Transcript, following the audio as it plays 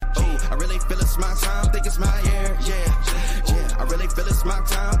feel it's my time, think it's my year, yeah. I really feel it's my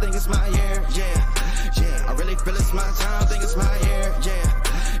time, think it's my year, yeah. I really feel it's my time, think it's my year, yeah.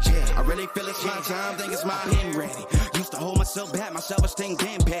 I really feel it's my time, think it's my year. Ready. Used to hold myself back, my self-esteem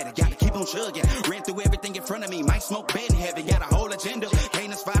damn bad. Gotta keep on chugging. Ran through everything in front of me, might smoke bed heavy. Got a whole agenda.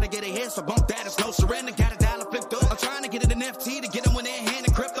 Can't aspire to get ahead, so bump that, it's no surrender. Got a dollar flipped up. I'm trying to get it in FT to get them when they're in hand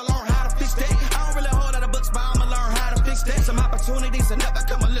and crypto. Learn how to fix that. I don't really hold out of books, but I'ma learn how to fix that. Some opportunities that never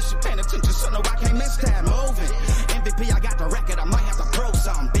come unless you paying attention, so no, I can't miss that. Moving. MVP, I got the record, I might have to prove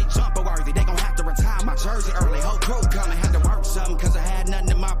something. Big jumper worthy, they gon' have to retire my jersey early. Whole crew coming, had to work something, cause I had nothing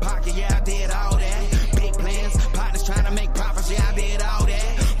in my pocket. Yeah, I did all that. Big plans, partners trying to make profits. Yeah, I did all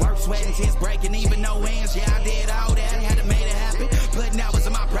that. Work, sweating, tears breaking, even no ends. Yeah, I did all that. Had to make it happen. Putting hours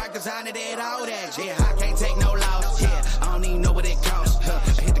in my practice, I did all that. Yeah, I can't take no loss. Yeah, I don't even know what it costs.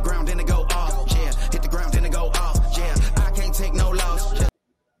 I hit the ground, then it go off. Yeah, hit the ground, then it go off. Yeah, I can't take no loss. Yeah.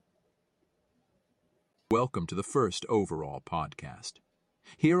 Welcome to the First Overall Podcast.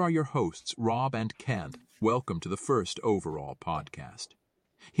 Here are your hosts, Rob and Kent. Welcome to the First Overall Podcast.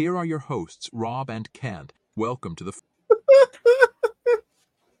 Here are your hosts, Rob and Kent. Welcome to the...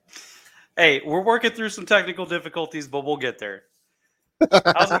 Hey, we're working through some technical difficulties, but we'll get there.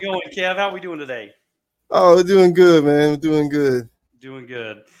 How's it going, Kev? How are we doing today? Oh, we're doing good, man. We're doing good. Doing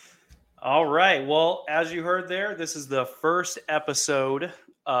good. All right. Well, as you heard there, this is the first episode.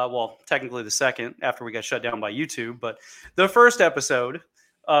 Well, technically the second after we got shut down by YouTube, but the first episode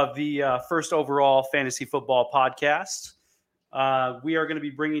of the First Overall Fantasy Football Podcast. We are going to be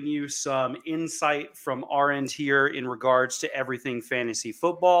bringing you some insight from our end here in regards to everything fantasy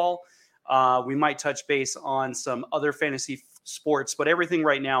football. We might touch base on some other fantasy sports, but everything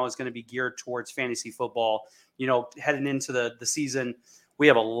right now is going to be geared towards fantasy football. You know, heading into the season, we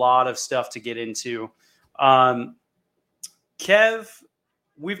have a lot of stuff to get into. Kev,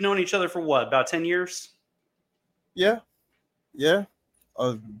 we've known each other for what, about 10 years? Yeah.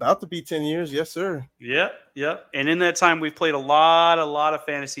 About to be 10 years. Yes, sir. Yep. And in that time, we've played a lot of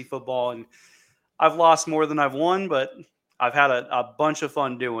fantasy football, and I've lost more than I've won, but I've had a bunch of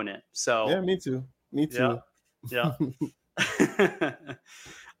fun doing it. So yeah, me too. Yeah.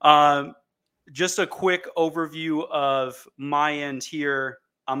 Just a quick overview of my end here.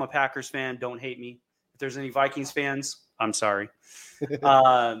 I'm a Packers fan. Don't hate me. If there's any Vikings fans, I'm sorry.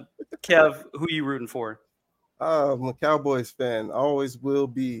 Kev, who are you rooting for? I'm a Cowboys fan. Always will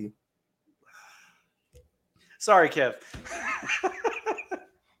be. Sorry, Kev.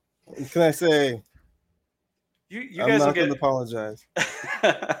 Can I say? You I'm guys not going to apologize.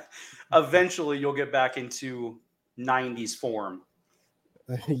 Eventually, you'll get back into 90s form.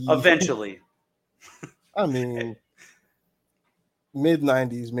 Eventually. I mean,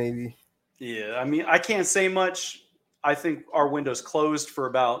 mid-90s maybe. Yeah, I mean, I can't say much. I think our window's closed for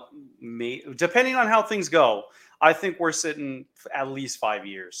about May. Depending on how things go, I think we're sitting at least 5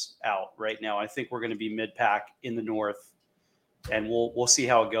 years out right now. I think we're going to be mid-pack in the North, and we'll see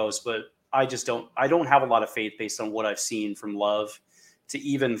how it goes. But I don't have a lot of faith based on what I've seen from Love to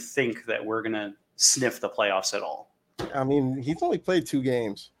even think that we're going to sniff the playoffs at all. I mean, he's only played 2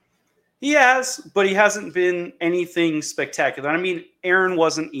 games. He has, but he hasn't been anything spectacular. I mean, Aaron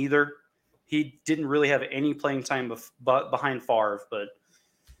wasn't either. He didn't really have any playing time behind Favre, but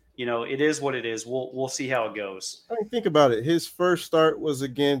you know, it is what it is. We'll see how it goes. I mean, think about it. His first start was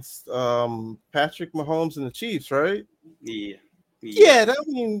against Patrick Mahomes and the Chiefs, right? Yeah. I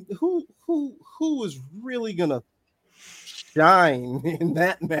mean, who was really gonna shine in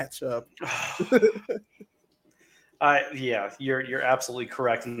that matchup? You're absolutely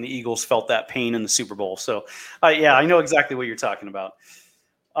correct. And the Eagles felt that pain in the Super Bowl. So, I know exactly what you're talking about.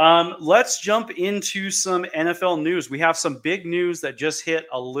 Let's jump into some NFL news. We have some big news that just hit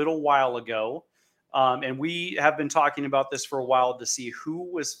a little while ago. And we have been talking about this for a while to see who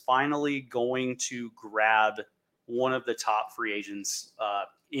was finally going to grab one of the top free agents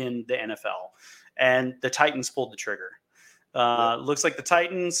in the NFL. And the Titans pulled the trigger. Looks like the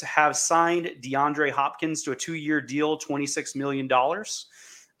Titans have signed DeAndre Hopkins to a 2-year deal, $26 million.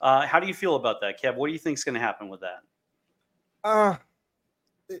 How do you feel about that, Kev? What do you think is going to happen with that?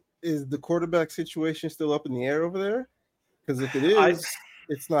 Is the quarterback situation still up in the air over there? Because if it is,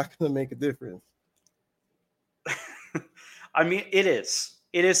 it's not going to make a difference. I mean, it is.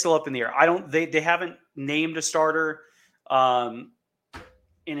 It is still up in the air. They haven't named a starter. And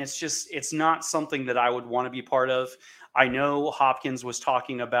it's not something that I would want to be part of. I know Hopkins was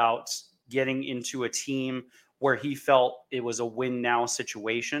talking about getting into a team where he felt it was a win now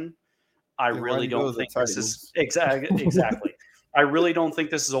situation. I really don't think this is exactly. I really don't think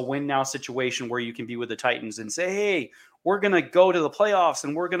this is a win now situation where you can be with the Titans and say, hey, we're going to go to the playoffs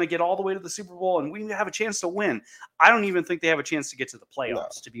and we're going to get all the way to the Super Bowl and we have a chance to win. I don't even think they have a chance to get to the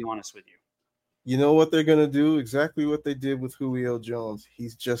playoffs, to be honest with you. You know what they're going to do? Exactly what they did with Julio Jones.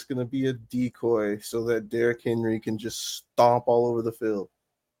 He's just going to be a decoy so that Derrick Henry can just stomp all over the field.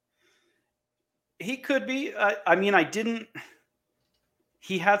 He could be.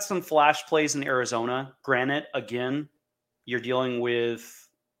 He had some flash plays in Arizona. Granted, again, you're dealing with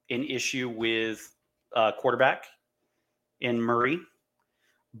an issue with quarterback in Murray.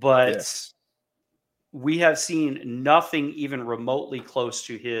 But we have seen nothing even remotely close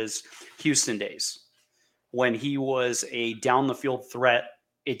to his Houston days when he was a down the field threat.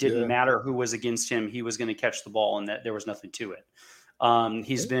 It didn't matter who was against him. He was going to catch the ball and that there was nothing to it.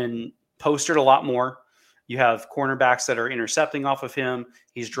 He's been posted a lot more. You have cornerbacks that are intercepting off of him.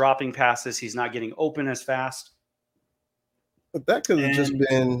 He's dropping passes. He's not getting open as fast. But that could have just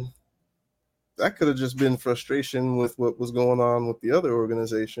been frustration with what was going on with the other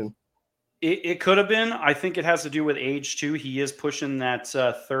organization. It could have been. I think it has to do with age too. He is pushing that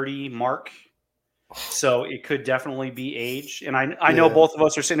 30 mark. So it could definitely be age. And I know both of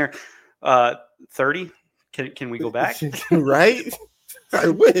us are sitting there 30. Can we go back? Right? I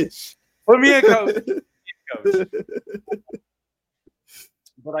wish. Put me in, coach.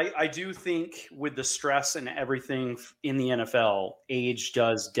 But I do think with the stress and everything in the NFL, age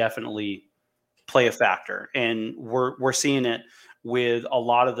does definitely play a factor. And we're seeing it with a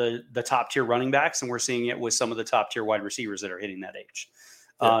lot of the top tier running backs, and we're seeing it with some of the top tier wide receivers that are hitting that age.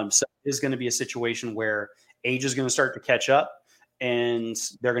 So it is going to be a situation where age is going to start to catch up and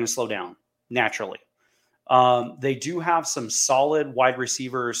they're going to slow down naturally. They do have some solid wide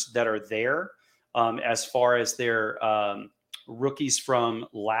receivers that are there as far as their rookies from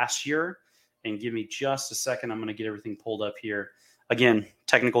last year. And give me just a second. I'm going to get everything pulled up here. Again,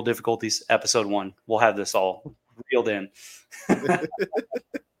 technical difficulties, episode 1. We'll have this all reeled in.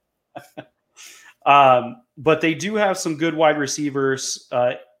 But they do have some good wide receivers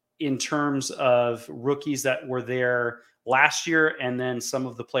in terms of rookies that were there last year and then some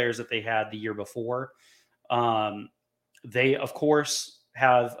of the players that they had the year before. They, of course,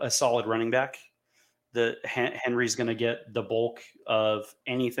 have a solid running back. Henry's going to get the bulk of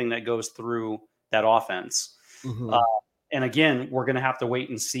anything that goes through that offense. Mm-hmm. And again, we're going to have to wait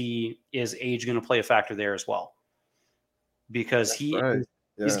and see, is age going to play a factor there as well? Because he's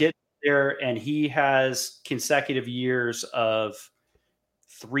getting there and he has consecutive years of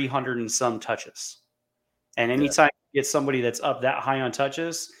 300 and some touches. And anytime you get somebody that's up that high on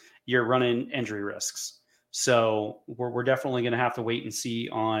touches, you're running injury risks. So we're definitely going to have to wait and see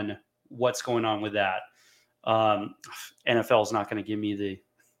on what's going on with that. NFL is not going to give me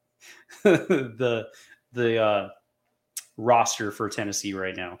the roster for Tennessee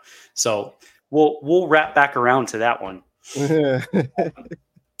right now. So we'll wrap back around to that one.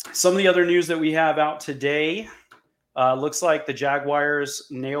 Some of the other news that we have out today, looks like the Jaguars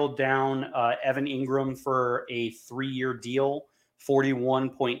nailed down Evan Ingram for a 3-year deal,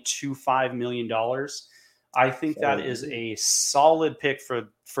 $41.25 million. I think that is a solid pick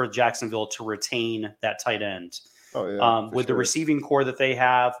for Jacksonville to retain that tight end. With the receiving core that they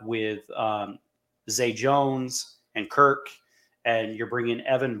have with Zay Jones and Kirk, and you're bringing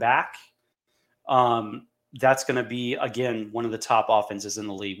Evan back, that's going to be, again, one of the top offenses in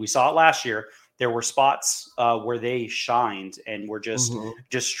the league. We saw it last year. There were spots where they shined and were just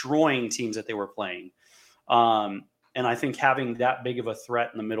destroying teams that they were playing. And I think having that big of a threat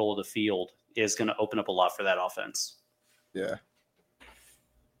in the middle of the field is going to open up a lot for that offense. Yeah.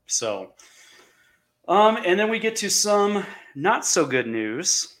 So, and then we get to some not so good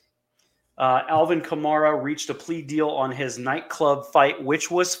news. Alvin Kamara reached a plea deal on his nightclub fight,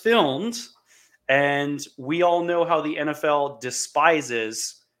 which was filmed. And we all know how the NFL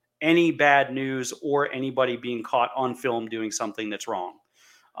despises any bad news or anybody being caught on film doing something that's wrong.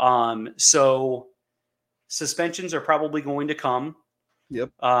 So suspensions are probably going to come.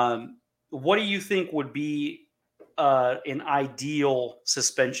 Yep. What do you think would be an ideal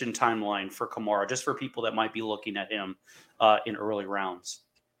suspension timeline for Kamara, just for people that might be looking at him in early rounds?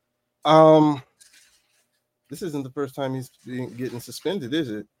 This isn't the first time he's getting suspended, is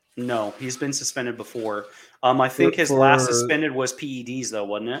it? No, he's been suspended before. I think his last suspended was PEDs, though,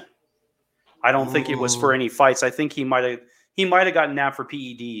 wasn't it? I don't think it was for any fights. I think he might have gotten nabbed for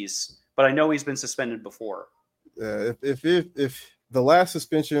PEDs, but I know he's been suspended before. If the last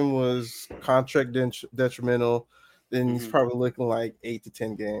suspension was contract detrimental, then he's probably looking like 8 to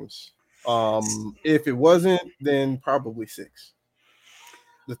 10 games. If it wasn't, then probably 6.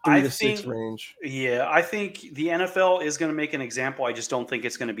 the 3 to 6 range. Yeah, I think the NFL is going to make an example. I just don't think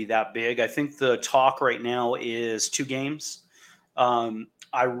it's going to be that big. I think the talk right now is 2 games.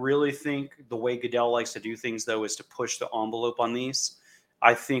 I really think the way Goodell likes to do things, though, is to push the envelope on these.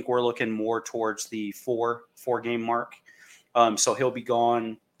 I think we're looking more towards the 4-game mark. So he'll be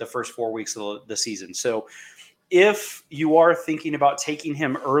gone the first 4 weeks of the season. So if you are thinking about taking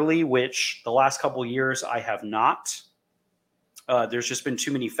him early, which the last couple of years I have not, there's just been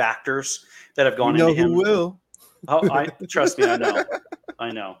too many factors that have gone into him. Who will? Oh, trust me, I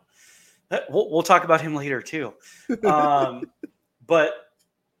know. We'll talk about him later too. But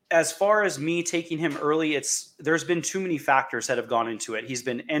as far as me taking him early, there's been too many factors that have gone into it. He's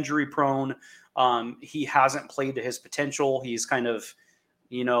been injury prone. He hasn't played to his potential. He's kind of,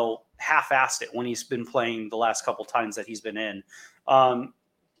 half-assed it when he's been playing the last couple times that he's been in. And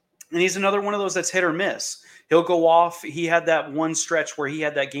he's another one of those that's hit or miss. He'll go off. He had that one stretch where he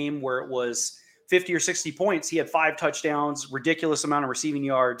had that game where it was 50 or 60 points. He had 5 touchdowns, ridiculous amount of receiving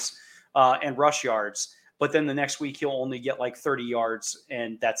yards and rush yards. But then the next week he'll only get like 30 yards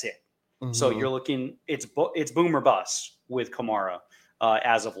and that's it. Mm-hmm. So you're looking, it's boom or bust with Kamara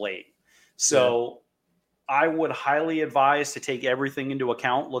as of late. So I would highly advise to take everything into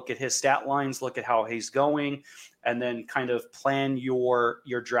account, look at his stat lines, look at how he's going, and then kind of plan your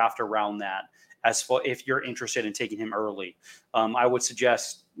draft around that. As for if you're interested in taking him early, I would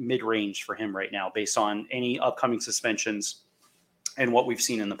suggest mid-range for him right now based on any upcoming suspensions and what we've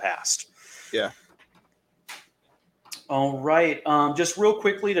seen in the past. Yeah. All right. Just real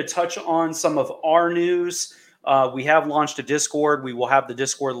quickly to touch on some of our news. We have launched a Discord. We will have the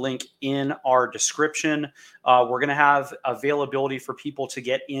Discord link in our description. We're going to have availability for people to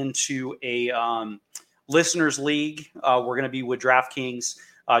get into a listeners league. We're going to be with DraftKings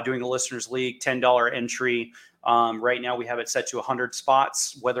doing a listeners league, $10 entry. Right now we have it set to 100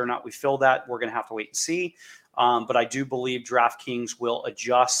 spots. Whether or not we fill that, we're going to have to wait and see. But I do believe DraftKings will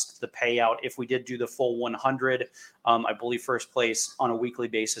adjust the payout. If we did do the full 100, I believe first place on a weekly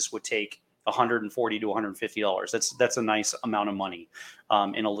basis would take $140 to $150. That's a nice amount of money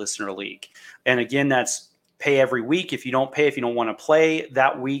in a listener league. And again, that's pay every week. If you don't pay, if you don't want to play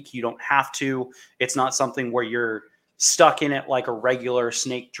that week, you don't have to. It's not something where you're stuck in it like a regular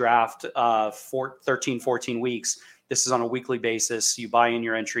snake draft for 13, 14 weeks. This is on a weekly basis. You buy in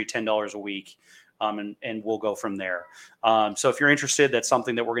your entry, $10 a week. And we'll go from there. So if you're interested, that's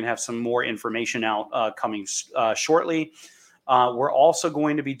something that we're going to have some more information out coming shortly. We're also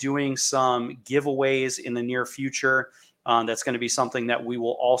going to be doing some giveaways in the near future. That's going to be something that we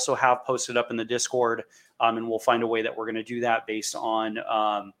will also have posted up in the Discord. And we'll find a way that we're going to do that based on,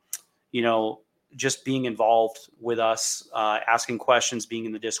 just being involved with us, asking questions, being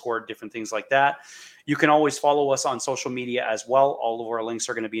in the Discord, different things like that. You can always follow us on social media as well. All of our links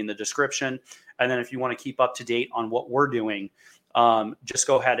are going to be in the description. And then if you want to keep up to date on what we're doing, just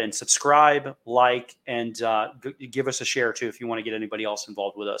go ahead and subscribe, like, and give us a share too if you want to get anybody else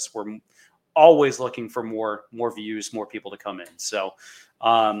involved with us. We're always looking for more views, more people to come in. So,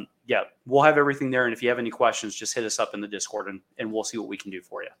 we'll have everything there. And if you have any questions, just hit us up in the Discord and we'll see what we can do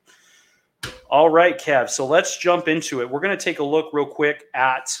for you. All right, Kev. So let's jump into it. We're going to take a look real quick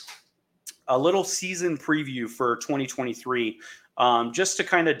at a little season preview for 2023, just to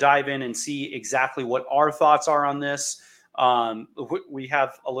kind of dive in and see exactly what our thoughts are on this. We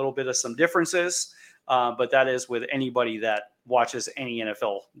have a little bit of some differences, but that is with anybody that watches any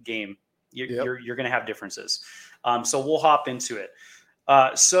NFL game. You're going to have differences. So we'll hop into it.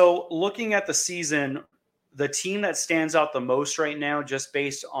 So looking at the season, the team that stands out the most right now, just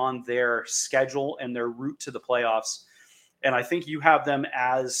based on their schedule and their route to the playoffs, and I think you have them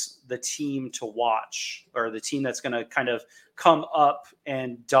as the team to watch, or the team that's going to kind of come up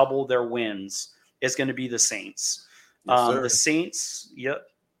and double their wins, is going to be the Saints. The Saints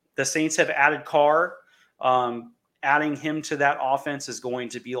have added Carr. Adding him to that offense is going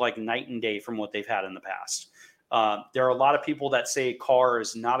to be like night and day from what they've had in the past. There are a lot of people that say Carr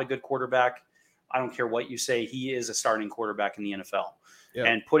is not a good quarterback. I don't care what you say. He is a starting quarterback in the NFL. Yeah.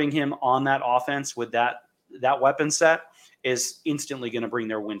 And putting him on that offense with that weapon set is instantly going to bring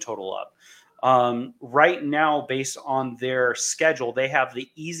their win total up. Right now, based on their schedule, they have the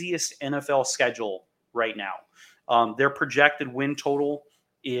easiest NFL schedule right now. Their projected win total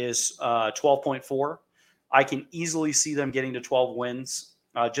is 12.4. I can easily see them getting to 12 wins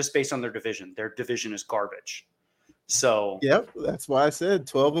just based on their division. Their division is garbage. So, yep, that's why I said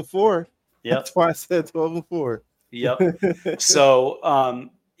 12-4. Yep. That's why I said 12-4. Yep. So,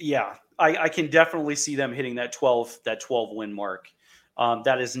 I can definitely see them hitting that 12 win mark.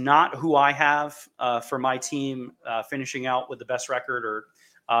 That is not who I have for my team finishing out with the best record or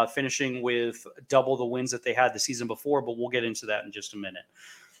finishing with double the wins that they had the season before, but we'll get into that in just a minute.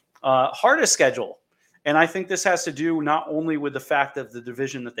 Hardest schedule. And I think this has to do not only with the fact of the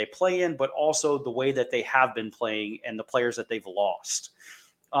division that they play in, but also the way that they have been playing and the players that they've lost.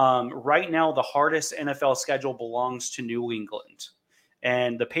 Right now, the hardest NFL schedule belongs to New England.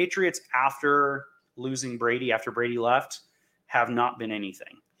 And the Patriots, after losing Brady, after Brady left, have not been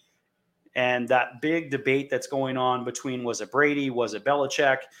anything. And that big debate that's going on between, was it Brady, was it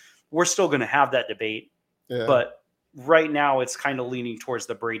Belichick? We're still going to have that debate. Yeah. But right now, it's kind of leaning towards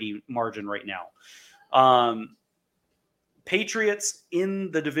the Brady margin right now. Patriots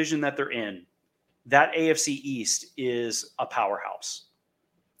in the division that they're in, that AFC East is a powerhouse.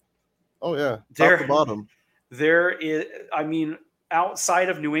 Oh yeah, top to bottom. There is, I mean, outside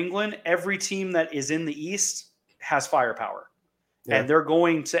of New England, every team that is in the East has firepower, and they're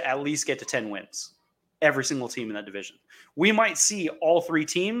going to at least get to 10 wins. Every single team in that division. We might see all three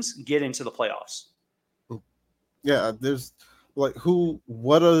teams get into the playoffs. Yeah, there's like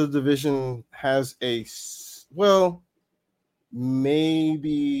what other division has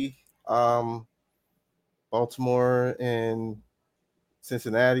maybe Baltimore and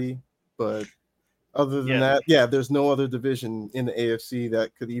Cincinnati, but other than that, there's no other division in the AFC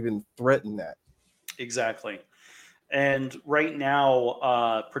that could even threaten that. Exactly. And right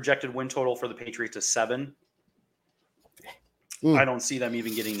now, projected win total for the Patriots is 7. I don't see them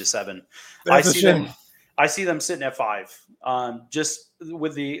even getting to 7. I see them sitting at 5. Just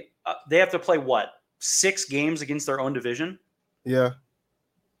with they have to play 6 games against their own division. Yeah.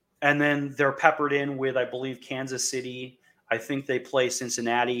 And then they're peppered in with, I believe, Kansas City. I think they play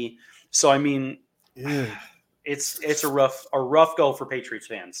Cincinnati. So I mean, it's a rough go for Patriots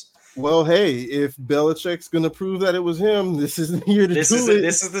fans. Well, hey, if Belichick's going to prove that it was him, this is the year to do it. This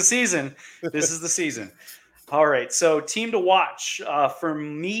is the season. This is the season. All right. So team to watch. For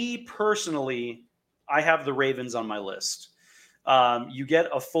me personally, I have the Ravens on my list. You get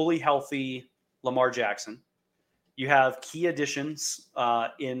a fully healthy Lamar Jackson. You have key additions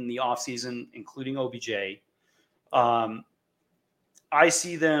in the offseason, including OBJ. I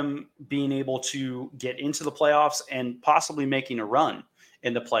see them being able to get into the playoffs and possibly making a run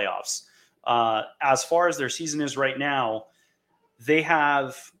in the playoffs. As far as their season is right now, they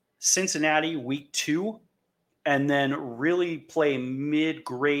have Cincinnati week 2 and then really play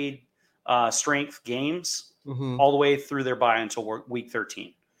mid-grade strength games all the way through their bye until week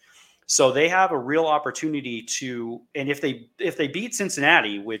 13. So they have a real opportunity to, and if they beat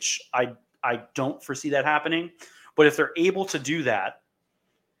Cincinnati, which I don't foresee that happening, but if they're able to do that,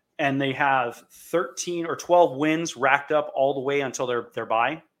 and they have 13 or 12 wins racked up all the way until their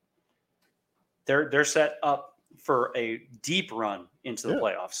bye, they're set up for a deep run into the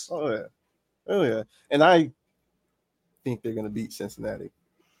playoffs. Oh yeah, and I think they're going to beat Cincinnati.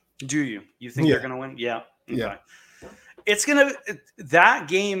 Do you? You think they're going to win? Yeah. Okay. Yeah. That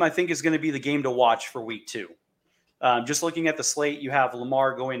game, I think, is going to be the game to watch for week 2. Just looking at the slate, you have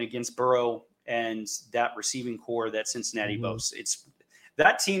Lamar going against Burrow and that receiving core that Cincinnati boasts.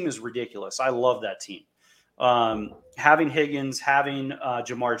 That team is ridiculous. I love that team. Having Higgins, having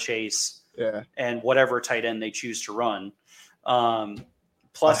Jamar Chase, and whatever tight end they choose to run.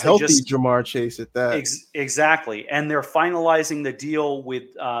 Plus, a healthy Jamar Chase at that. Exactly. And they're finalizing the deal with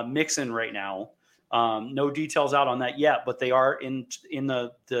Mixon right now. No details out on that yet, but they are in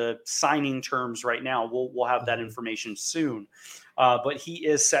the signing terms right now. We'll have that information soon. But he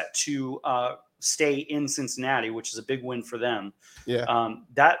is set to stay in Cincinnati, which is a big win for them. Yeah.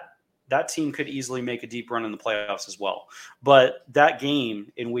 That team could easily make a deep run in the playoffs as well. But that game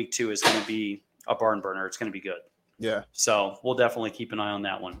in week 2 is going to be a barn burner. It's going to be good. Yeah. So we'll definitely keep an eye on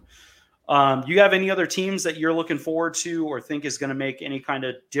that one. You have any other teams that you're looking forward to or think is going to make any kind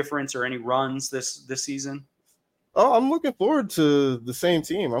of difference or any runs this season? Oh, I'm looking forward to the same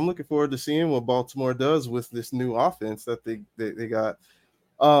team. I'm looking forward to seeing what Baltimore does with this new offense that they got.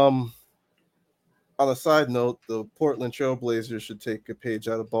 On a side note, the Portland Trailblazers should take a page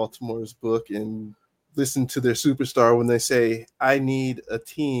out of Baltimore's book and listen to their superstar when they say, "I need a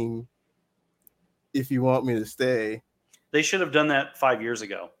team if you want me to stay." They should have done that 5 years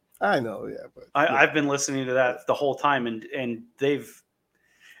ago. I know, yeah, but I've been listening to that the whole time, and they've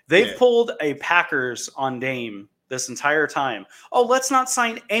pulled a Packers on Dame this entire time. Oh, let's not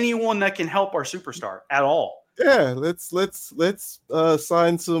sign anyone that can help our superstar at all. Yeah, let's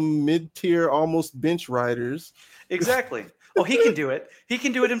sign some mid-tier, almost bench riders. Exactly. Oh, he can do it. He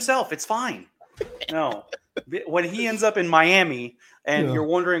can do it himself. It's fine. No, when he ends up in Miami, and you're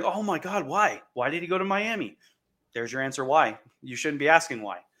wondering, oh my God, why? Why did he go to Miami? There's your answer. Why? You shouldn't be asking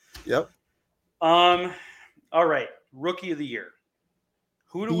why. Yep. All right. Rookie of the year.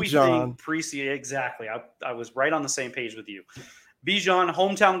 Who do we Bijan. think preceded? Exactly. I was right on the same page with you. Bijan,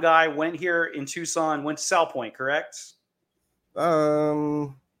 hometown guy, went here in Tucson, went to Sal Point, correct?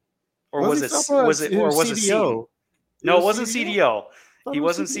 Or was it CDO? Seton? No, it wasn't CDO. CDO. He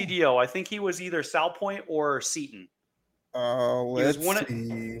wasn't CDO. I think he was either Sal Point or Seton. Let's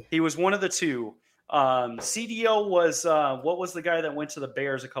see. He was one of the two. CDO was what was the guy that went to the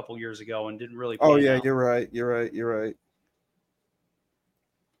Bears a couple years ago and didn't really Oh pan yeah, out? you're right.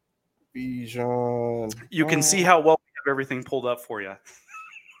 Bijan. You can see how well we have everything pulled up for you.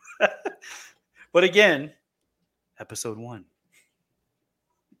 But again, episode 1.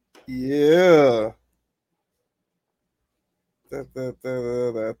 Yeah. Well,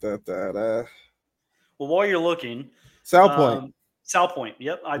 while you're looking, Sal Point. Sal Point.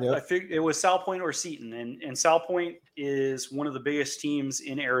 Yep. I Yep. figured it was Sal Point or Seton, and Sal Point is one of the biggest teams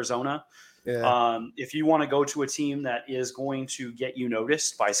in Arizona. Yeah. If you want to go to a team that is going to get you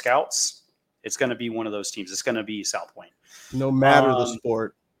noticed by scouts, it's going to be one of those teams. It's going to be Sal Point. No matter the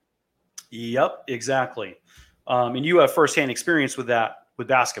sport. Yep, exactly. And you have firsthand experience with that with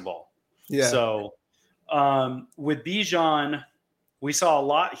basketball. Yeah. So with Bijan, we saw a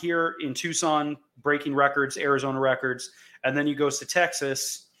lot here in Tucson, breaking records, Arizona records. And then he goes to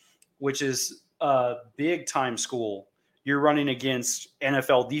Texas, which is a big time school. You're running against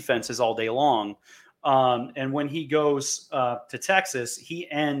NFL defenses all day long. And when he goes to Texas, he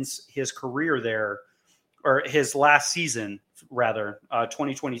ends his career there, or his last season, rather,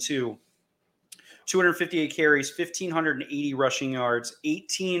 2022. 258 carries, 1,580 rushing yards,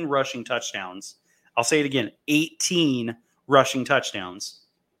 18 rushing touchdowns. I'll say it again, 18 rushing touchdowns.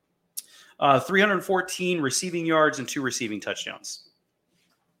 314 receiving yards and 2 receiving touchdowns.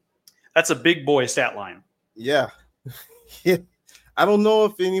 That's a big boy stat line. Yeah. I don't know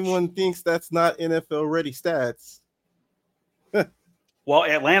if anyone thinks that's not NFL ready stats. Well,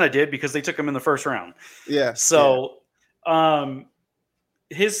 Atlanta did because they took him in the first round. Yeah. So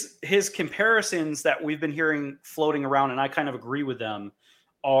his comparisons that we've been hearing floating around, and I kind of agree with them,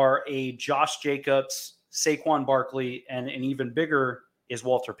 are a Josh Jacobs, Saquon Barkley, and an even bigger is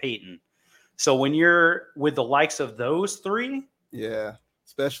Walter Payton. So when you're with the likes of those three. Yeah,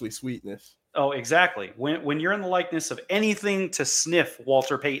 especially Sweetness. Oh, exactly. When you're in the likeness of anything to sniff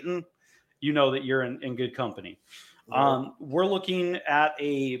Walter Payton, you know that you're in good company. Yeah. We're looking at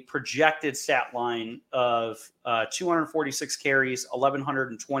a projected stat line of 246 carries,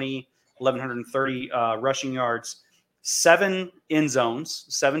 1,130 rushing yards, 7 end zones,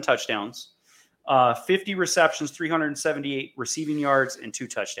 7 touchdowns, 50 receptions, 378 receiving yards, and 2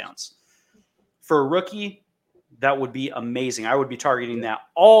 touchdowns. For a rookie, that would be amazing. I would be targeting that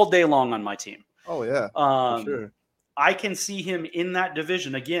all day long on my team. Oh, yeah, for sure. I can see him in that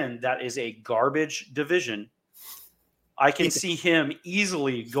division. Again, that is a garbage division. I can see him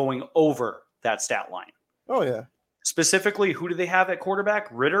easily going over that stat line. Oh, yeah. Specifically, who do they have at quarterback?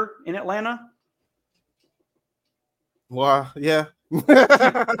 Ritter in Atlanta? Wow, yeah.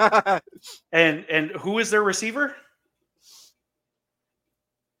 And who is their receiver?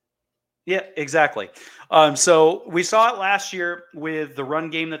 Yeah, exactly. So we saw it last year with the run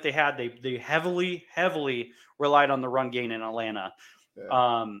game that they had. They heavily relied on the run game in Atlanta.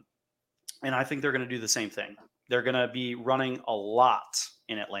 Yeah. And I think they're going to do the same thing. They're going to be running a lot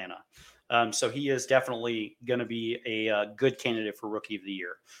in Atlanta. So he is definitely going to be a good candidate for Rookie of the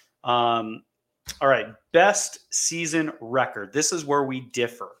Year. All right, best season record. This is where we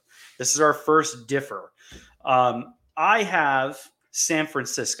differ. This is our first differ. I have San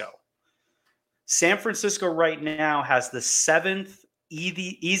Francisco. San Francisco right now has the 7th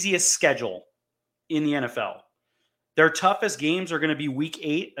easiest schedule in the NFL. Their toughest games are going to be week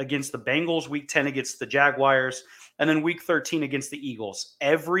 8 against the Bengals, week 10 against the Jaguars, and then week 13 against the Eagles.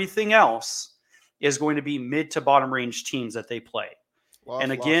 Everything else is going to be mid to bottom range teams that they play.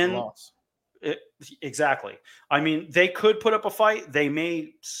 And again, exactly. I mean, they could put up a fight. They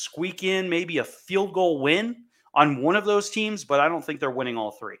may squeak in maybe a field goal win on one of those teams, but I don't think they're winning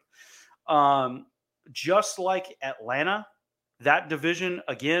all 3. Just like Atlanta, that division,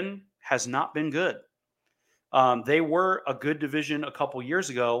 again, has not been good. They were a good division a couple years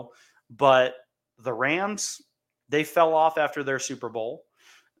ago, but the Rams, they fell off after their Super Bowl.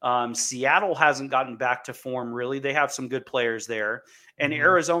 Seattle hasn't gotten back to form, really. They have some good players there. And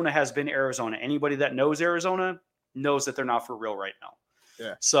Arizona has been Arizona. Anybody that knows Arizona knows that they're not for real right now.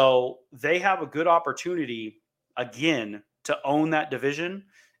 Yeah. So they have a good opportunity, again, to own that division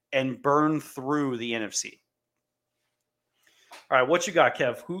and burn through the NFC. All right, what you got,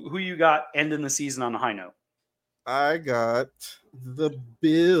 Kev? Who you got ending the season on a high note? I got the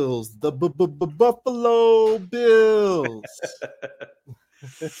Bills, the Buffalo Bills.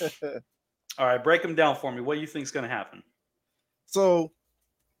 All right, break them down for me. What do you think is going to happen? So,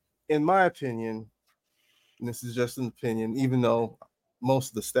 in my opinion, and this is just an opinion, even though most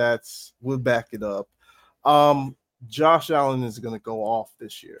of the stats would back it up, Josh Allen is going to go off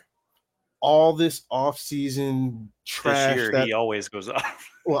this year. All this off-season trash this year, he always goes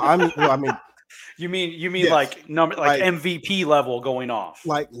off. I mean, you mean yes, like MVP level going off,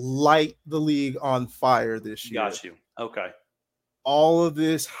 like light the league on fire this year. Got you. Okay. All of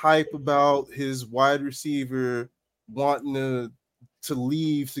this hype about his wide receiver wanting to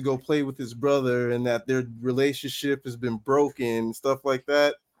leave to go play with his brother and that their relationship has been broken, stuff like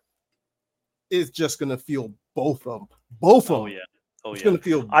that. It's just gonna feel both of them. Oh yeah. It's gonna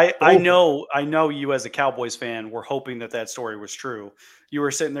feel. I know you as a Cowboys fan were hoping that story was true. You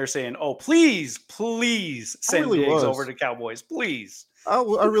were sitting there saying, "Oh, please send Diggs over to Cowboys, please." I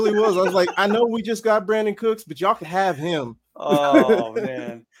really was. I was like, I know we just got Brandon Cooks, but y'all can have him. Oh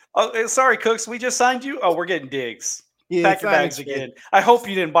man. Oh, sorry, Cooks. We just signed you. Oh, we're getting Diggs. Yeah, Pack your bags again. I hope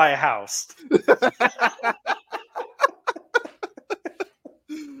you didn't buy a house.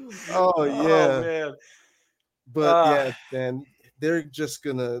 Oh yeah, man. But yeah, man, they're just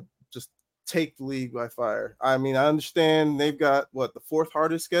gonna just take the league by fire. I mean, I understand they've got the fourth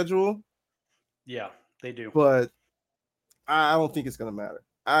hardest schedule. Yeah, they do. But I don't think it's gonna matter.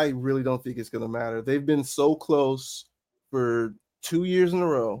 I really don't think it's gonna matter. They've been so close for 2 years in a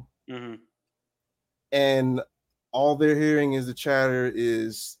row, and all they're hearing is the chatter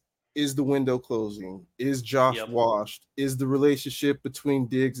is the window closing? Is Josh washed? Is the relationship between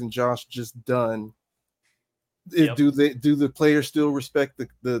Diggs and Josh just done? Do the players still respect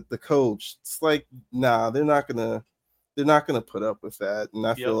the coach? It's like, nah, they're not gonna put up with that. And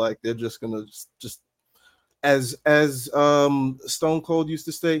I feel like they're just gonna just as Stone Cold used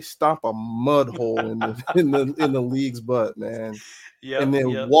to say, stomp a mud hole in the league's butt, man. And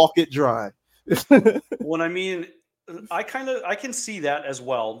then walk it dry. Well, I mean, I can see that as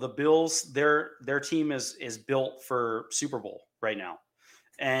well. The Bills, their team is built for Super Bowl right now.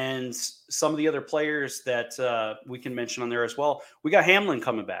 And some of the other players that we can mention on there as well. We got Hamlin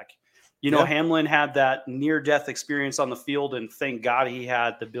coming back. Hamlin had that near-death experience on the field, and thank God he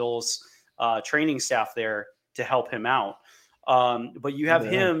had the Bills training staff there to help him out. But you have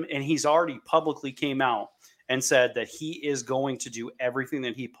him, and he's already publicly came out and said that he is going to do everything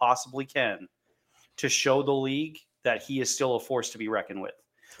that he possibly can to show the league that he is still a force to be reckoned with.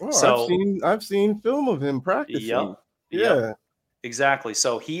 Oh, so I've seen film of him practicing. Yep. Exactly.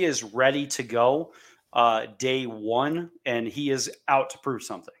 So he is ready to go day one, and he is out to prove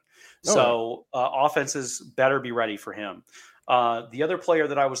something. So offenses better be ready for him. The other player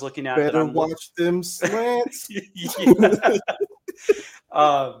that I was looking at, better watch them slants.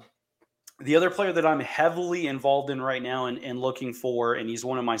 The other player that I'm heavily involved in right now and looking for, and he's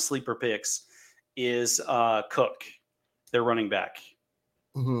one of my sleeper picks, is Cook, their running back.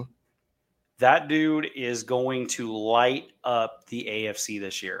 Mm-hmm. That dude is going to light up the AFC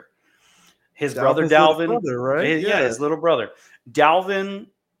this year. His brother Dalvin, brother, right? His little brother. Dalvin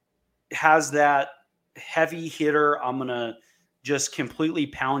has that heavy hitter. I'm going to just completely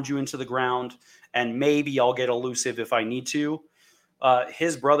pound you into the ground, and maybe I'll get elusive if I need to.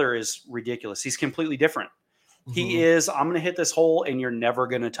 His brother is ridiculous. He's completely different. Mm-hmm. He is, I'm going to hit this hole, and you're never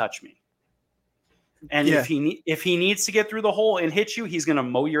going to touch me. And if he needs to get through the hole and hit you, he's going to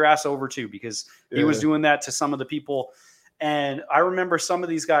mow your ass over too, because he was doing that to some of the people. And I remember some of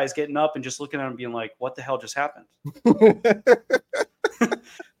these guys getting up and just looking at him being like, what the hell just happened?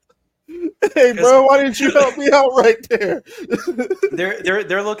 Hey, bro, why didn't you help me out right there?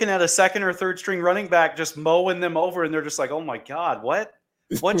 They're looking at a second or third string running back just mowing them over, and they're just like, oh my God, what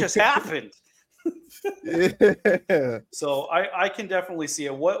just happened? So I can definitely see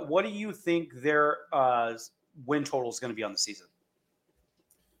it. What do you think their win total is going to be on the season?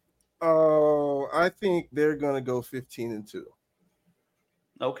 Oh, I think they're going to go 15-2.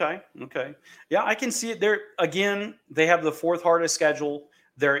 Okay. Yeah, I can see it. They have the fourth hardest schedule.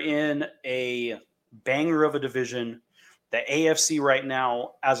 They're in a banger of a division. The AFC right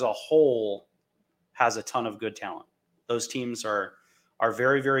now as a whole has a ton of good talent. Those teams are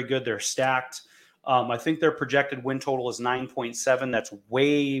very, very good. They're stacked. I think their projected win total is 9.7. That's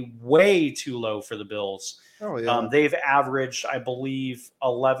way, way too low for the Bills. Oh, yeah. They've averaged, I believe,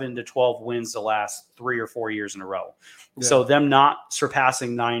 11 to 12 wins the last 3 or 4 years in a row. Yeah. So them not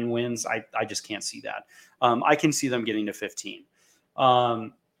surpassing 9 wins, I just can't see that. I can see them getting to 15.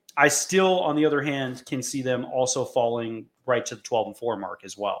 I still, on the other hand, can see them also falling right to the 12-4 mark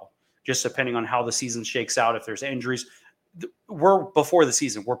as well, just depending on how the season shakes out. If there's injuries, we're before the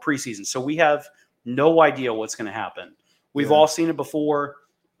season, we're preseason, so we have no idea what's going to happen. We've all seen it before.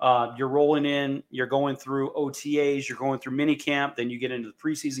 You're rolling in, you're going through OTAs, you're going through mini camp, then you get into the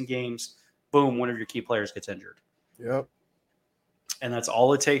preseason games. Boom, one of your key players gets injured. Yep. And that's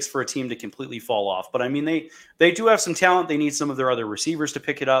all it takes for a team to completely fall off. But I mean, they do have some talent. They need some of their other receivers to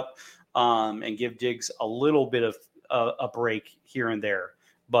pick it up and give Diggs a little bit of a break here and there.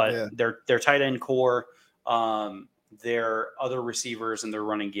 But their tight end core, their other receivers, and their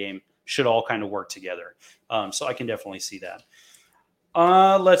running game should all kind of work together. So I can definitely see that.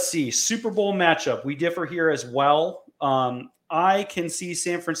 Let's see. Super Bowl matchup. We differ here as well. I can see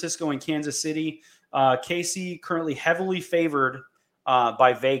San Francisco and Kansas City. KC currently heavily favored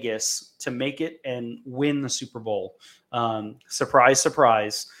by Vegas to make it and win the Super Bowl. Surprise,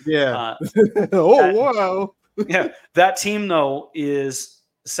 surprise. Yeah. Wow. Yeah. That team, though, is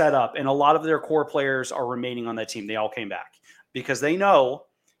set up, and a lot of their core players are remaining on that team. They all came back because they know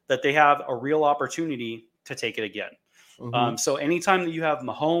that they have a real opportunity to take it again. Mm-hmm. So anytime that you have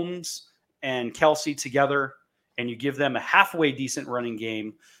Mahomes and Kelsey together and you give them a halfway decent running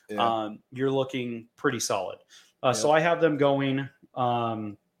game, you're looking pretty solid. So I have them going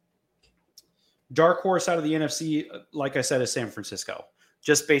dark horse out of the NFC, like I said, is San Francisco,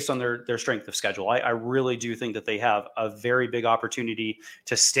 just based on their strength of schedule. I really do think that they have a very big opportunity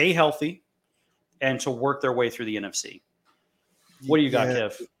to stay healthy and to work their way through the NFC. What do you got,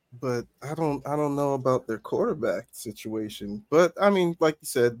 Kev? But I don't know about their quarterback situation. But I mean, like you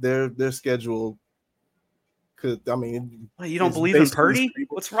said, their schedule could. I mean, you don't believe in Purdy?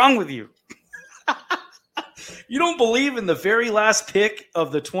 What's wrong with you? You don't believe in the very last pick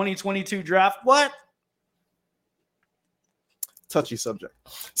of the 2022 draft? What? Touchy subject.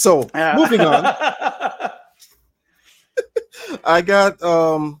 So moving on. I got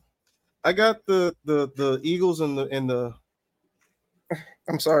the Eagles and the.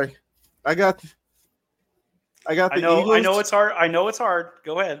 I'm sorry. I got the Eagles. I know it's hard. I know it's hard.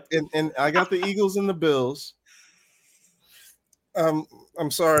 Go ahead. And I got the Eagles and the Bills. I'm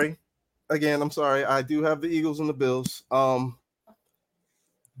sorry. Again, I'm sorry. I do have the Eagles and the Bills.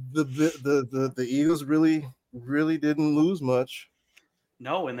 The Eagles really didn't lose much.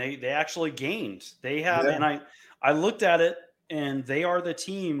 No, and they actually gained. They have, and I looked at it, and they are the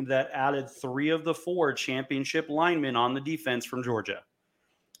team that added 3 of the 4 championship linemen on the defense from Georgia.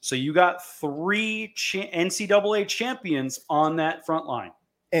 So you got 3 NCAA champions on that front line.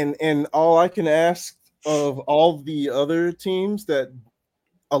 And all I can ask of all the other teams that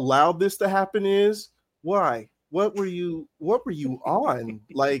allowed this to happen is why? What were you on?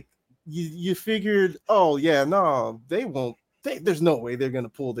 Like you figured, oh yeah, no, they won't. There's no way they're gonna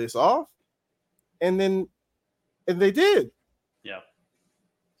pull this off, and they did. Yeah,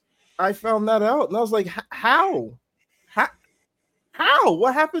 I found that out, and I was like, how?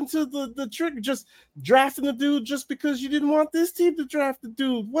 What happened to the trick? Just drafting the dude just because you didn't want this team to draft the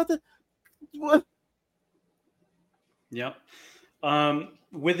dude? What? Yep.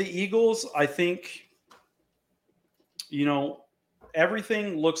 With the Eagles, I think,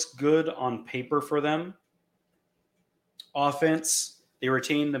 everything looks good on paper for them. Offense, they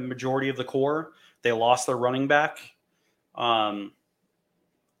retained the majority of the core. They lost their running back. I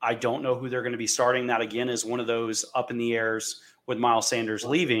don't know who they're going to be starting. That, again, is one of those up in the airs with Miles Sanders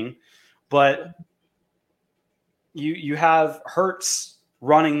leaving. But you have Hurts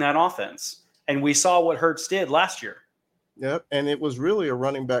running that offense. And we saw what Hurts did last year. Yep, and it was really a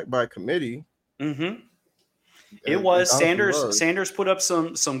running back by committee. Mm-hmm. It was. Sanders put up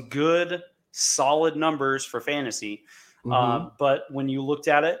some good, solid numbers for fantasy. Mm-hmm. But when you looked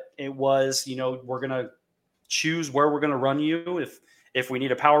at it, it was, we're going to choose where we're going to run you. If we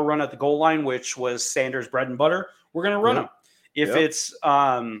need a power run at the goal line, which was Sanders' bread and butter, we're going to run them. If it's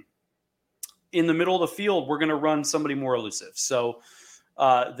in the middle of the field, we're going to run somebody more elusive. So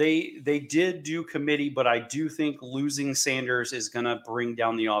they did do committee, but I do think losing Sanders is going to bring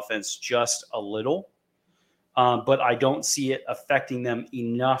down the offense just a little. But I don't see it affecting them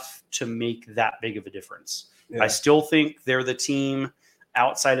enough to make that big of a difference. Yeah. I still think they're the team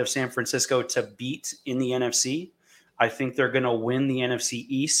outside of San Francisco to beat in the NFC. I think they're going to win the NFC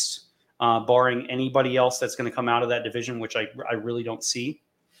East, barring anybody else that's going to come out of that division, which I really don't see.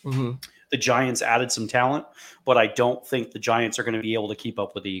 Mm-hmm. The Giants added some talent, but I don't think the Giants are going to be able to keep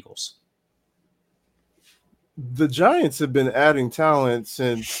up with the Eagles. The Giants have been adding talent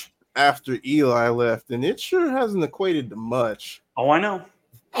since after Eli left, and it sure hasn't equated to much. Oh, I know.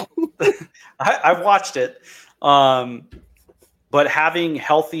 I've watched it. But having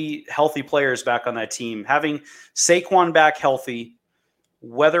healthy players back on that team, having Saquon back healthy,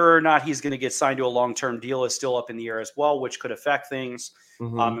 Whether or not he's going to get signed to a long-term deal is still up in the air as well, which could affect things.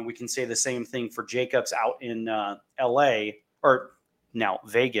 And we can say the same thing for Jacobs out in LA or now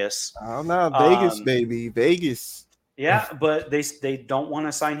Vegas. Oh, no, Vegas, baby, Vegas. Yeah, but they don't want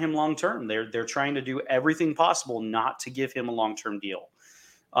to sign him long-term. They're trying to do everything possible not to give him a long-term deal.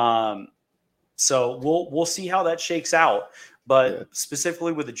 So we'll see how that shakes out. But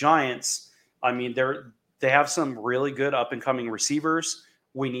specifically with the Giants, I mean, they have some really good up-and-coming receivers.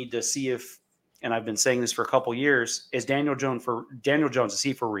 We need to see if, and I've been saying this for a couple years, is Daniel Jones, is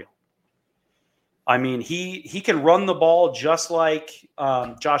he for real? I mean, he can run the ball just like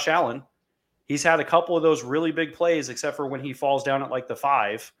Josh Allen. He's had a couple of those really big plays, except for when he falls down at like the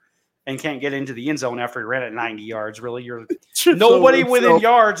 5 and can't get into the end zone after he ran at 90 yards. Really, you're nobody within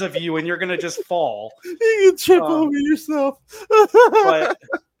yards of you, and you're going to just fall. You can trip over yourself. But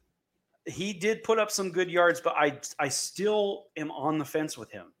he did put up some good yards, but I still am on the fence with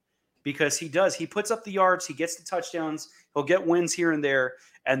him because he puts up the yards, he gets the touchdowns, he'll get wins here and there,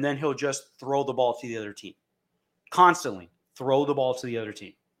 and then he'll just throw the ball to the other team. Constantly throw the ball to the other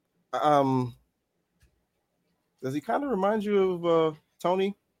team. Does he kind of remind you of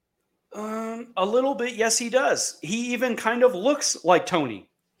Tony? A little bit, yes, he does. He even kind of looks like Tony.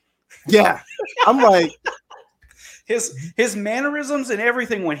 Yeah. I'm like, his mannerisms and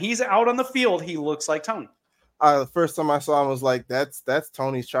everything when he's out on the field, he looks like Tony. The first time I saw him was like, that's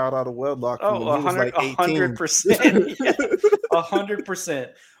Tony's child out of wedlock. Oh, 100%. 100%.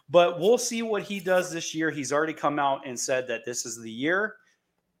 But we'll see what he does this year. He's already come out and said that this is the year.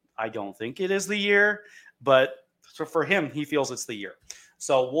 I don't think it is the year, but for him, he feels it's the year.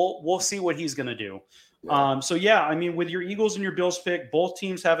 So we'll see what he's going to do. Yeah. I mean, with your Eagles and your Bills pick, both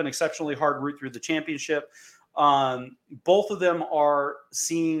teams have an exceptionally hard route through the championship. Both of them are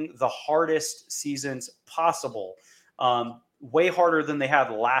seeing the hardest seasons possible, way harder than they had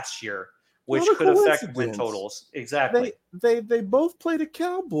last year, which could affect win totals. Exactly. They both play the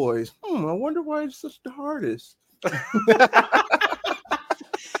Cowboys. I wonder why it's such the hardest.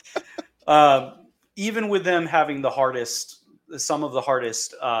 Even with them having some of the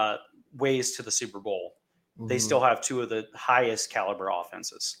hardest ways to the Super Bowl, they still have two of the highest caliber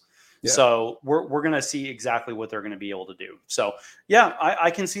offenses. Yeah. So we're going to see exactly what they're going to be able to do. So, yeah,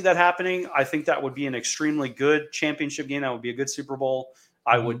 I can see that happening. I think that would be an extremely good championship game. That would be a good Super Bowl.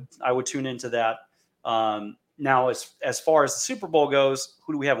 I would tune into that. Now, as far as the Super Bowl goes,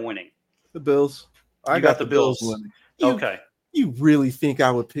 who do we have winning? The Bills. I got the Bills winning. Okay. You really think I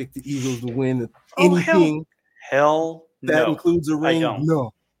would pick the Eagles to win anything? Hell no. That includes a ring?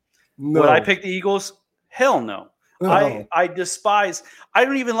 No. Would I pick the Eagles? Hell no. I despise. I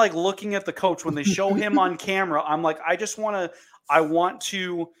don't even like looking at the coach when they show him on camera. I'm like, I want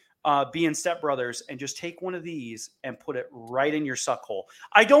to be in Step Brothers and just take one of these and put it right in your suck hole.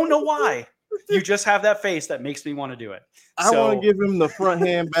 I don't know why. You just have that face that makes me want to do it. I want to give him the front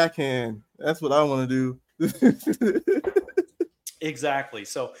hand, backhand. That's what I want to do. Exactly.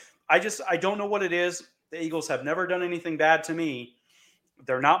 So I don't know what it is. The Eagles have never done anything bad to me.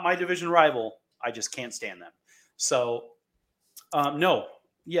 They're not my division rival. I just can't stand them. So, no,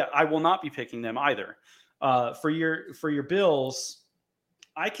 yeah, I will not be picking them either. For your Bills,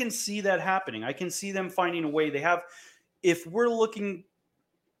 I can see that happening. I can see them finding a way. They have, if we're looking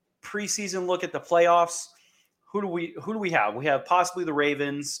preseason look at the playoffs, who do we have? We have possibly the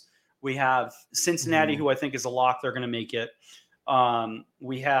Ravens. We have Cincinnati, who I think is a lock. They're going to make it.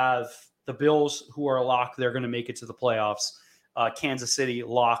 We have the Bills, who are a lock. They're going to make it to the playoffs. Kansas City,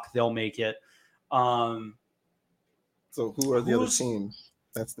 lock. They'll make it. So who are the other teams?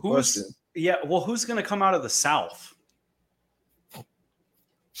 That's the question. Yeah, well, who's going to come out of the South?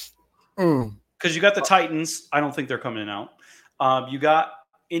 Because you got the Titans. I don't think they're coming out. You got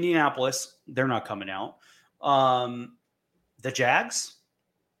Indianapolis. They're not coming out. The Jags.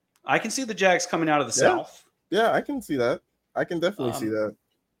 I can see the Jags coming out of the South. Yeah, I can see that. I can definitely see that.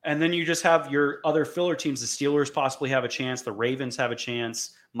 And then you just have your other filler teams. The Steelers possibly have a chance. The Ravens have a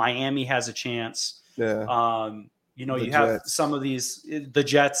chance. Miami has a chance. Yeah. You have some of these, the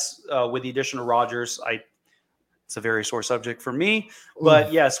Jets with the addition of Rodgers. It's a very sore subject for me,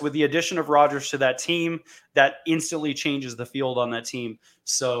 but yes, with the addition of Rodgers to that team, that instantly changes the field on that team.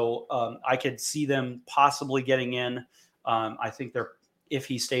 So I could see them possibly getting in. I think if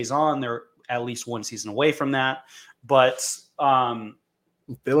he stays on, they're at least one season away from that. But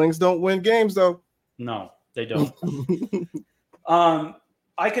feelings don't win games, though. No, they don't.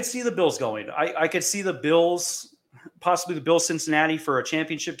 I could see the Bills going. I could see the Bills. possibly the Bills Cincinnati for a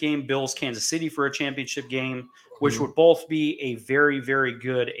championship game, Bills Kansas City for a championship game, which would both be a very, very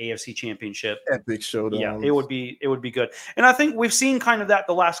good AFC championship. Epic showdown. Yeah, it would be good. And I think we've seen kind of that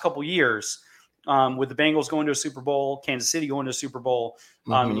the last couple years with the Bengals going to a Super Bowl, Kansas City going to a Super Bowl,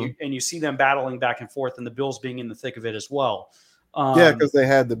 and you see them battling back and forth, and the Bills being in the thick of it as well. Yeah, because they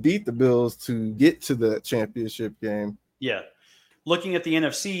had to beat the Bills to get to the championship game. Yeah. Looking at the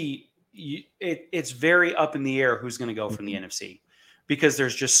NFC, it's very up in the air who's going to go from the NFC because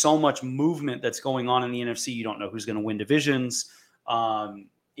there's just so much movement that's going on in the NFC. You don't know who's going to win divisions.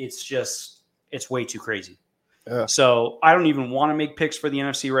 It's way too crazy. Yeah. So I don't even want to make picks for the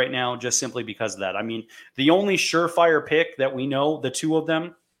NFC right now, just simply because of that. I mean, the only surefire pick that we know, the two of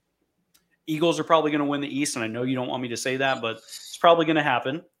them, Eagles are probably going to win the East, and I know you don't want me to say that, but it's probably going to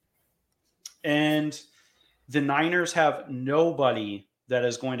happen. And the Niners have nobody that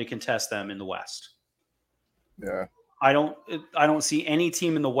is going to contest them in the West. Yeah. I don't see any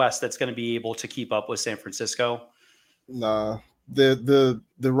team in the West that's going to be able to keep up with San Francisco. Nah. The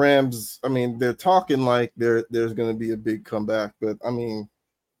Rams, I mean, they're talking like there's going to be a big comeback, but I mean,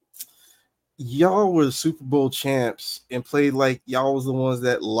 y'all were the Super Bowl champs and played like y'all was the ones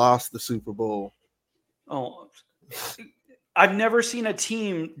that lost the Super Bowl. Oh, I've never seen a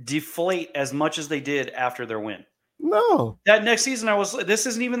team deflate as much as they did after their win. No, that next season this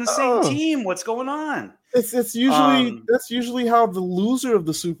isn't even the same team. What's going on? It's usually that's usually how the loser of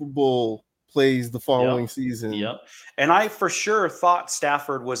the Super Bowl plays the following season. Yep. And I for sure thought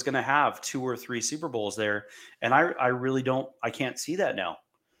Stafford was going to have 2 or 3 Super Bowls there, and I really don't. I can't see that now,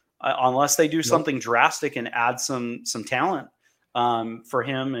 unless they do something drastic and add some talent for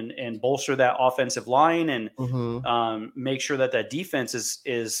him and bolster that offensive line and make sure that defense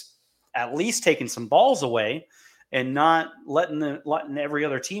is at least taking some balls away and not letting every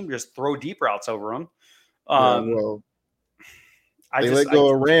other team just throw deep routes over them. They let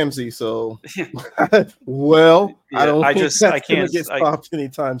go of Ramsey, so I don't think I can't get stopped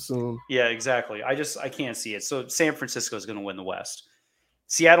anytime soon. Yeah, exactly. I can't see it. So San Francisco is going to win the West.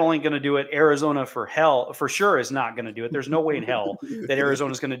 Seattle ain't going to do it. Arizona for sure is not going to do it. There's no way in hell that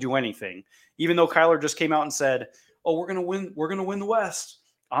Arizona is going to do anything. Even though Kyler just came out and said, "Oh, we're going to win. We're going to win the West.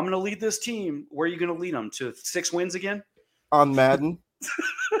 I'm going to lead this team." Where are you going to lead them to 6 wins again? On Madden.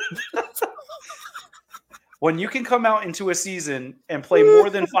 When you can come out into a season and play more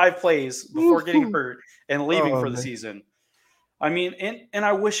than 5 plays before getting hurt and leaving for the season. I mean, and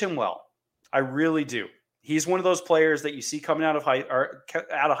I wish him well. I really do. He's one of those players that you see coming out of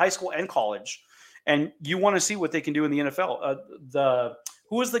high school and college, and you want to see what they can do in the NFL.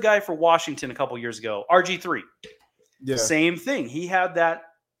 Who was the guy for Washington a couple years ago? RG3. Yeah. Same thing. He had that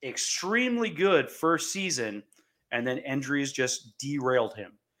extremely good first season, and then injuries just derailed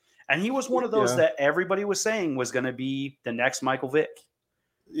him. And he was one of those that everybody was saying was going to be the next Michael Vick.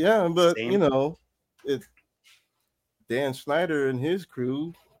 Yeah, but Dan Snyder and his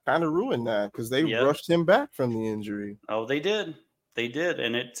crew kind of ruined that because they rushed him back from the injury. Oh, they did. They did.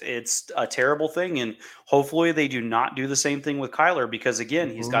 And it's a terrible thing. And hopefully they do not do the same thing with Kyler because, again,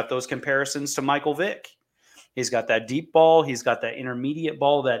 he's got those comparisons to Michael Vick. He's got that deep ball. He's got that intermediate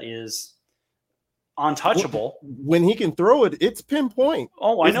ball that is untouchable. When he can throw it, it's pinpoint.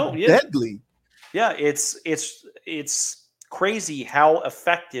 Oh, I know. Yeah. Deadly. Yeah, it's crazy how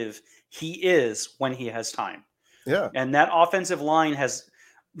effective he is when he has time. Yeah. And that offensive line has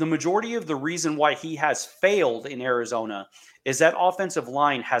the majority of the reason why he has failed in Arizona is that offensive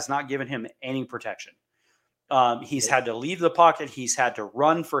line has not given him any protection. He's had to leave the pocket. He's had to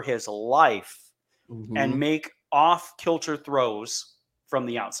run for his life and make off-kilter throws from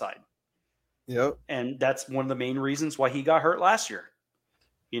the outside. Yep. And that's one of the main reasons why he got hurt last year.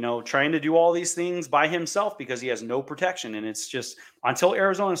 Trying to do all these things by himself because he has no protection. And it's just until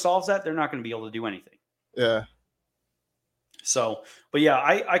Arizona solves that, they're not going to be able to do anything. Yeah. So, but yeah,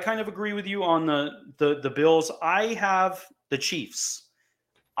 I kind of agree with you on the Bills. I have the Chiefs.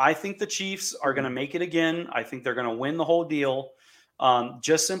 I think the Chiefs are going to make it again. I think they're going to win the whole deal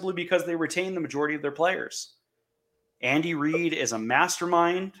just simply because they retain the majority of their players. Andy Reid is a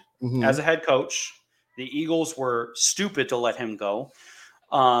mastermind as a head coach. The Eagles were stupid to let him go.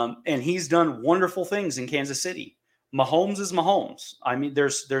 And he's done wonderful things in Kansas City. Mahomes is Mahomes. I mean,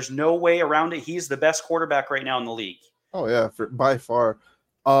 there's no way around it. He's the best quarterback right now in the league. Oh, yeah, by far.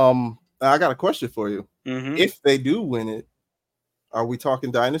 I got a question for you. If they do win it, are we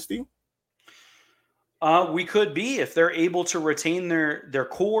talking dynasty? We could be if they're able to retain their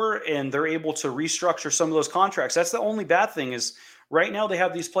core and they're able to restructure some of those contracts. That's the only bad thing is right now they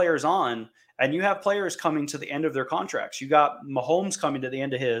have these players on and you have players coming to the end of their contracts. You got Mahomes coming to the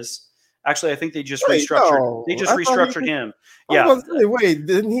end of his. Actually, I think they just Wait, restructured. no. They just I thought restructured him. I was Yeah. about to say, wait,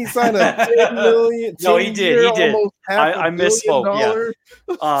 didn't he sign a 10 million, No, 10 he did. year, He did. almost half I a billion misspoke. Yeah.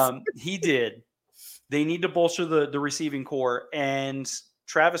 dollar? He did. They need to bolster the receiving core, and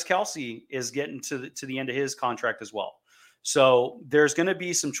Travis Kelce is getting to the end of his contract as well. So there's going to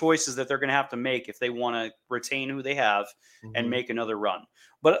be some choices that they're going to have to make if they want to retain who they have and make another run.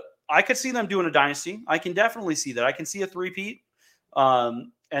 But I could see them doing a dynasty. I can definitely see that. I can see a three-peat.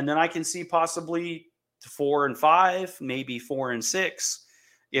 And then I can see possibly 4 and 5, maybe 4 and 6,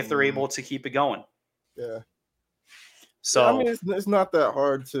 if they're able to keep it going. Yeah. So I mean, it's not that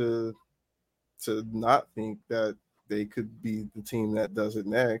hard to not think that they could be the team that does it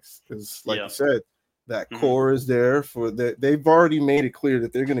next, because, like you said, that core is there for that. They've already made it clear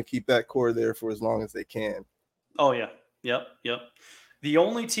that they're going to keep that core there for as long as they can. Oh yeah, yep. The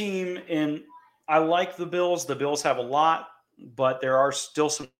only team in I like the Bills. The Bills have a lot, but there are still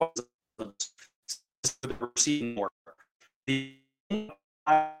some receiving more. The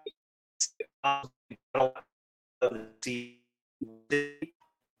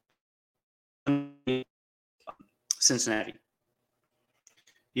Cincinnati.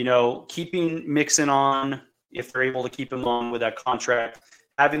 Keeping Mixon on, if they're able to keep him on with that contract,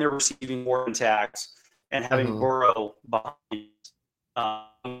 having their receiving more intact, and having Burrow behind.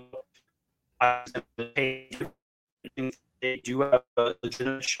 They do have a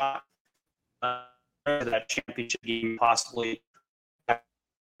legitimate shot at that championship game, possibly,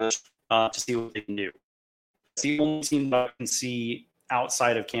 to see what they can do. It's the only team that I can see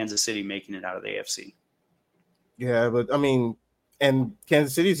outside of Kansas City making it out of the AFC. Yeah, but I mean, and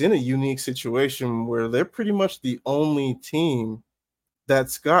Kansas City's in a unique situation where they're pretty much the only team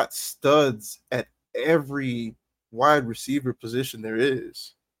that's got studs at every wide receiver position there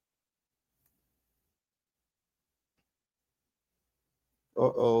is.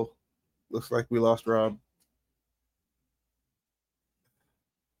 Uh-oh. Looks like we lost Rob.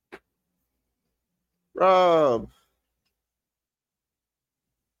 Rob.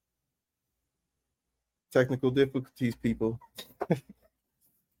 Technical difficulties, people.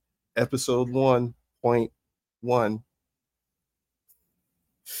 Episode 1.1.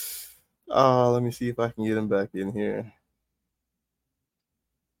 Let me see if I can get him back in here.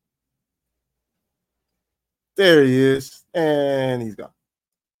 There he is, and he's gone.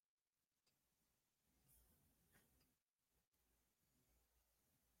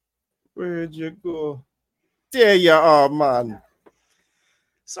 Where'd you go? There you are, man.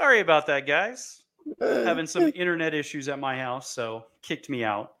 Sorry about that, guys. Having some internet issues at my house, so kicked me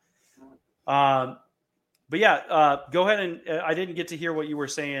out. But yeah, go ahead and I didn't get to hear what you were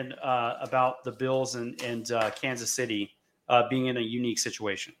saying about the Bills and Kansas City being in a unique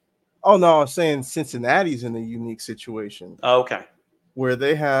situation. Oh, no, I was saying Cincinnati's in a unique situation. Oh, okay. Where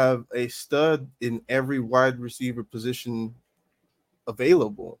they have a stud in every wide receiver position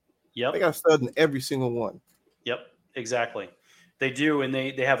available. Yep. They got a stud in every single one. Yep, exactly. They do, and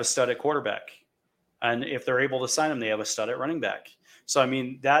they have a stud at quarterback. And if they're able to sign him, they have a stud at running back. So, I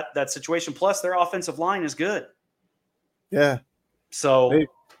mean, that situation, plus their offensive line is good. Yeah. So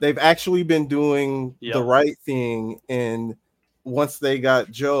they've actually been doing the right thing. And once they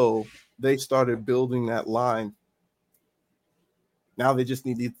got Joe, they started building that line. Now they just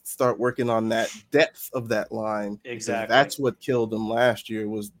need to start working on that depth of that line. Exactly. That's what killed them last year,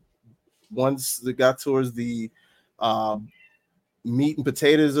 was once they got towards the meat and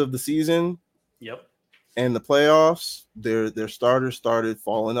potatoes of the season. Yep. And the playoffs, their starters started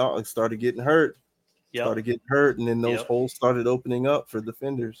falling out and started getting hurt. Yep. Started getting hurt, and then those holes started opening up for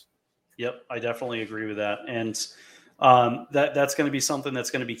defenders. Yep, I definitely agree with that. And that's going to be something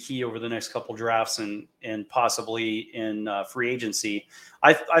that's going to be key over the next couple drafts and possibly in free agency.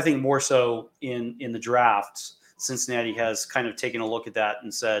 I think more so in the drafts. Cincinnati has kind of taken a look at that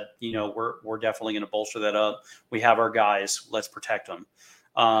and said, we're definitely going to bolster that up. We have our guys. Let's protect them.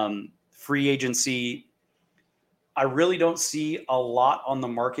 Free agency, I really don't see a lot on the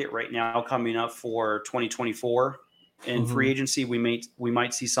market right now coming up for 2024. In free agency, we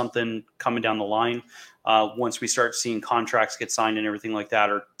might see something coming down the line once we start seeing contracts get signed and everything like that,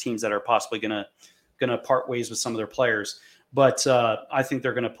 or teams that are possibly gonna part ways with some of their players. But I think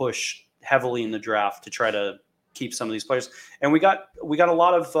they're gonna push heavily in the draft to try to keep some of these players. And we got a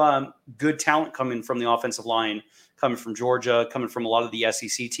lot of good talent coming from the offensive line, coming from Georgia, coming from a lot of the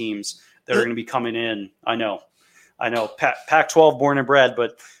SEC teams that are going to be coming in. I know, Pac-12 born and bred,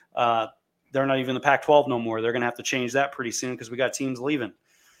 but they're not even the Pac-12 no more. They're going to have to change that pretty soon because we got teams leaving.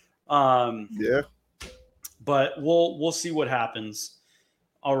 Yeah, but we'll see what happens.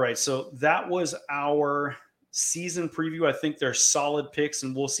 All right, so that was our season preview. I think they're solid picks,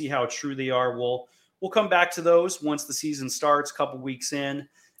 and we'll see how true they are. We'll come back to those once the season starts, a couple weeks in,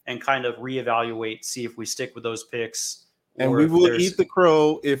 and kind of reevaluate, see if we stick with those picks. And we will eat the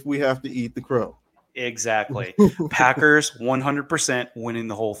crow if we have to eat the crow. Exactly. Packers 100% winning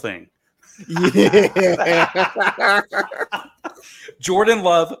the whole thing. Yeah. Jordan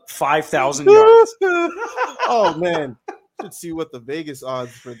Love 5,000 yards. Oh man, let's see what the Vegas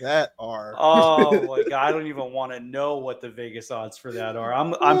odds for that are. Oh my God, I don't even want to know what the Vegas odds for that are.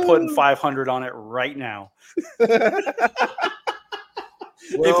 I'm putting 500 on it right now.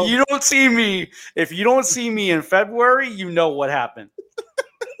 Well, if you don't see me in February, you know what happened.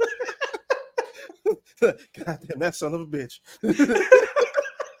 God damn, that son of a bitch.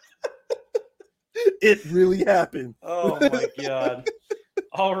 It really happened. Oh my God.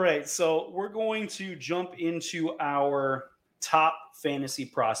 All right, so we're going to jump into our top fantasy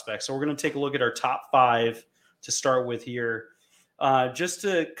prospects. So we're going to take a look at our top 5 to start with here, just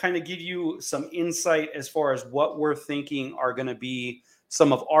to kind of give you some insight as far as what we're thinking are going to be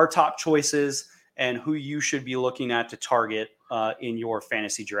some of our top choices and who you should be looking at to target in your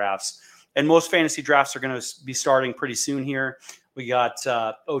fantasy drafts. And most fantasy drafts are going to be starting pretty soon here. We got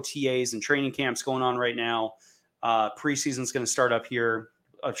OTAs and training camps going on right now. Preseason's going to start up here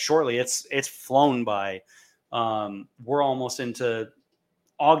shortly. It's flown by. We're almost into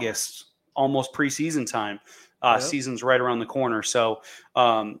August, almost preseason time. Yep. Season's right around the corner. So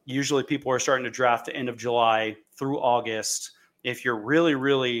usually people are starting to draft the end of July through August. If you're really,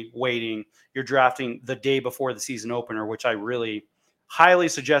 really waiting, you're drafting the day before the season opener, which I really highly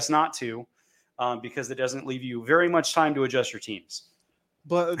suggest not to, because it doesn't leave you very much time to adjust your teams.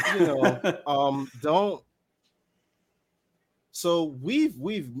 But don't. So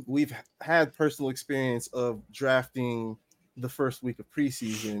we've had personal experience of drafting the first week of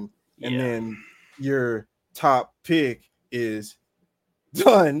preseason, and then your top pick is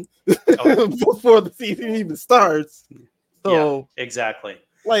done before the season even starts. So yeah, exactly.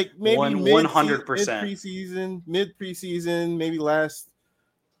 Like maybe 100% mid preseason, maybe last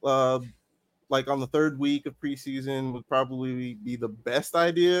like on the third week of preseason would probably be the best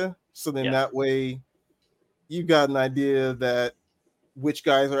idea. So then that way you've got an idea that which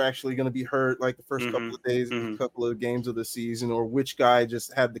guys are actually going to be hurt like the first couple of days, a couple of games of the season, or which guy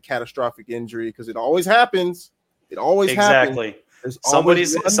just had the catastrophic injury, because it always happens. It always happens.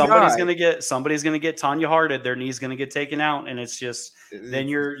 Somebody's gonna get Tanya Harded. Their knee's gonna get taken out, and it's just then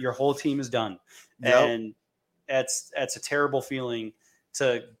your whole team is done. Yep. And that's a terrible feeling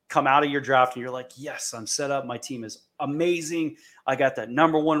to come out of your draft and you're like, yes, I'm set up. My team is amazing. I got that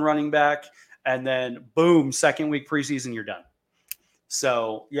number 1 running back, and then boom, second week preseason, you're done.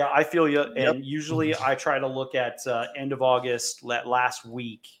 So yeah, I feel you. Yep. And usually I try to look at end of August, last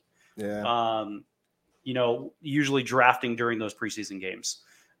week. Yeah. Usually drafting during those preseason games.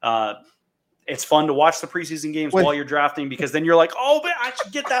 It's fun to watch the preseason games while you're drafting, because then you're like, oh, man, I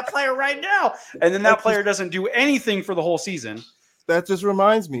should get that player right now. And then that player doesn't do anything for the whole season. That just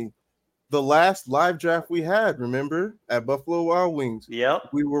reminds me, the last live draft we had, remember, at Buffalo Wild Wings. Yep.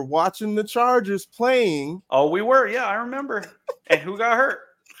 We were watching the Chargers playing. Oh, we were. Yeah, I remember. And who got hurt?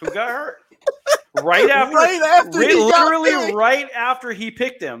 Right after right after he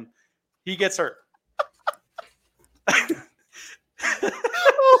picked him, he gets hurt.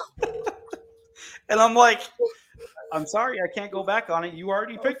 And I'm like, I'm sorry, I can't go back on it. You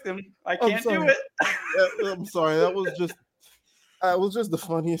already picked him. I can't do it. I'm sorry. That was just the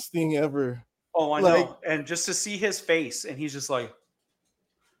funniest thing ever. Oh, I know. And just to see his face, and he's just like,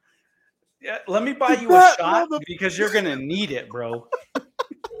 yeah, let me buy you a shot because you're gonna need it, bro.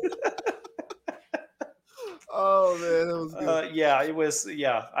 Oh man, that was good. Yeah, it was.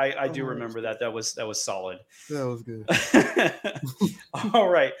 Yeah, I do remember that. That was solid. That was good. All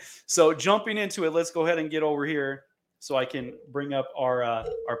right, so jumping into it, let's go ahead and get over here so I can bring up our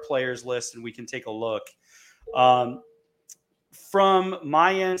players list and we can take a look. From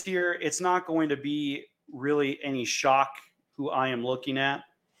my end here, it's not going to be really any shock who I am looking at.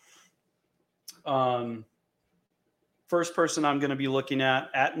 First person I'm going to be looking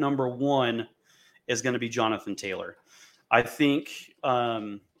at number 1 is going to be Jonathan Taylor. I think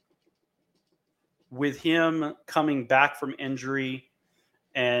with him coming back from injury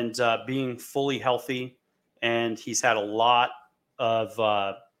and being fully healthy, and he's had a lot of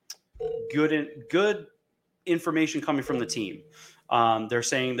good information coming from the team. They're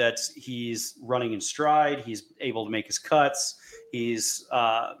saying that he's running in stride. He's able to make his cuts. He's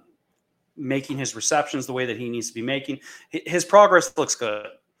making his receptions the way that he needs to be making. His progress looks good.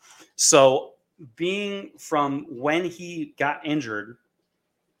 So being from when he got injured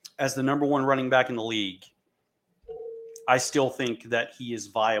as the number 1 running back in the league I still think that he is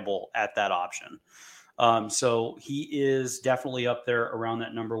viable at that option. So he is definitely up there around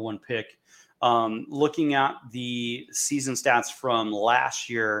that number one pick. Looking at the season stats from last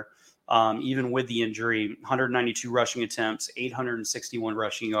year, even with the injury, 192 rushing attempts, 861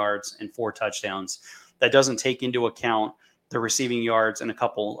 rushing yards, and 4 touchdowns. That doesn't take into account the receiving yards and a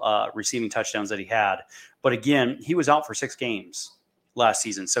couple receiving touchdowns that he had. But again, he was out for 6 games last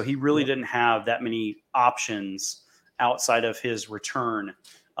season, so he really didn't have that many options outside of his return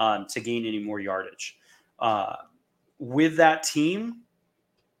to gain any more yardage. With that team,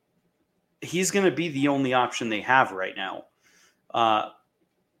 he's going to be the only option they have right now.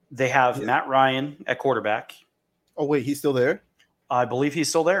 They have Matt Ryan at quarterback. Oh wait, he's still there? I believe he's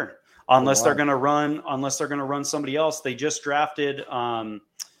still there. Unless they're going to run somebody else. They just drafted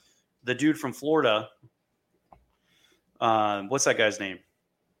the dude from Florida. What's that guy's name?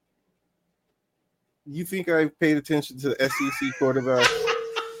 You think I paid attention to the SEC quarterback?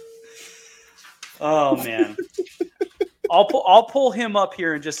 Oh man. I'll pull him up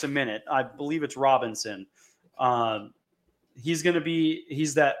here in just a minute. I believe it's Robinson. He's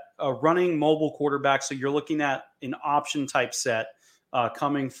that running mobile quarterback. So you're looking at an option type set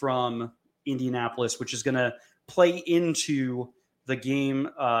coming from Indianapolis, which is going to play into the game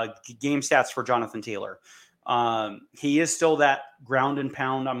stats for Jonathan Taylor. He is still that ground and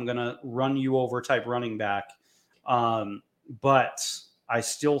pound, I'm going to run you over type running back. But I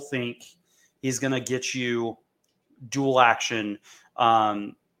still think he's going to get you dual action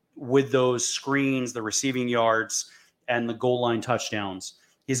with those screens, the receiving yards, and the goal line touchdowns.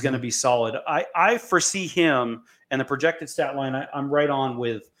 He's going to be solid. I foresee him, and the projected stat line, I'm right on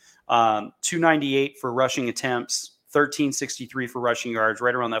with 298 for rushing attempts, 1363 for rushing yards,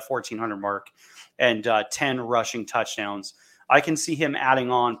 right around that 1,400 mark, and 10 rushing touchdowns. I can see him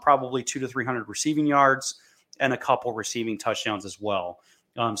adding on probably 200 to 300 receiving yards and a couple receiving touchdowns as well.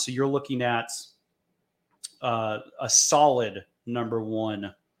 So you're looking at a solid number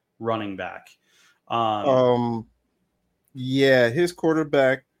one running back. Yeah, his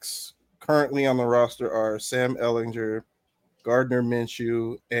quarterbacks currently on the roster are Sam Ehlinger, Gardner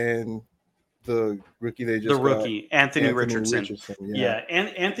Minshew, and the rookie they just got, Anthony Richardson. And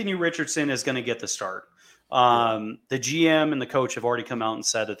Anthony Richardson is going to get the start. The GM and the coach have already come out and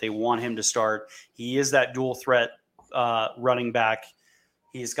said that they want him to start. He is that dual threat running back.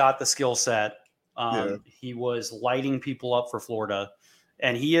 He's got the skill set. He was lighting people up for Florida,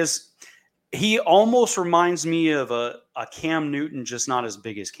 and he almost reminds me of a Cam Newton, just not as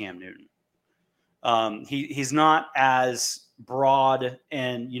big as Cam Newton. He's not as broad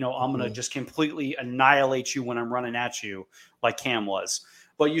and, I'm going to just completely annihilate you when I'm running at you like Cam was.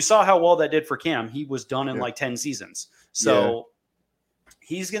 But you saw how well that did for Cam. He was done in like 10 seasons. So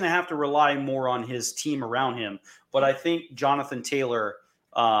he's going to have to rely more on his team around him. But I think Jonathan Taylor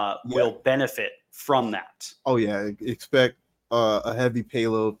will benefit from that. Oh, yeah. Expect a heavy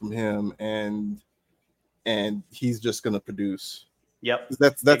payload from him, and he's just going to produce. Yep.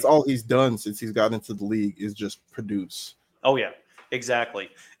 That's all he's done since he's got into the league is just produce. Oh, yeah, exactly.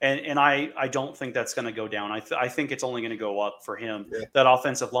 And I don't think that's going to go down. I think it's only going to go up for him. Yeah. That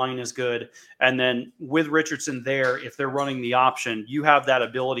offensive line is good. And then with Richardson there, if they're running the option, you have that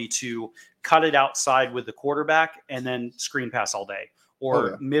ability to cut it outside with the quarterback and then screen pass all day.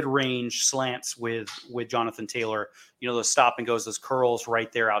 Or mid-range slants with Jonathan Taylor, those stop and goes, those curls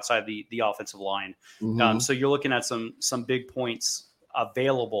right there outside the offensive line. So you're looking at some big points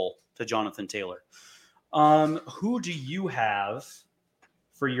available to Jonathan Taylor. Who do you have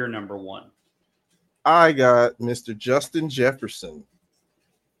for your number one? I got Mr. Justin Jefferson.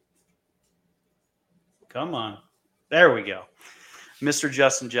 Come on. There we go. Mr.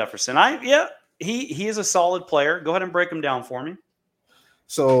 Justin Jefferson. He is a solid player. Go ahead and break him down for me.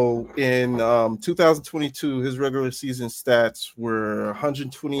 So in 2022, his regular season stats were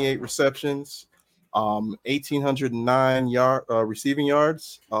 128 receptions, 1,809 receiving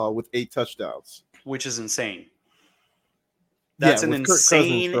yards with 8 touchdowns. Which is insane. That's an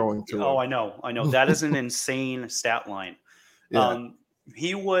insane. I know. That is an insane stat line. Yeah.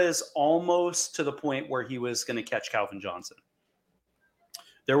 He was almost to the point where he was going to catch Calvin Johnson.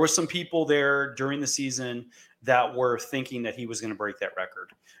 There were some people there during the season that were thinking that he was going to break that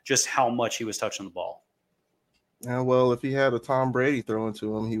record, just how much he was touching the ball. Yeah, well, if he had a Tom Brady throwing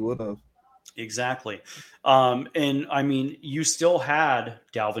to him, he would have. Exactly. And I mean, you still had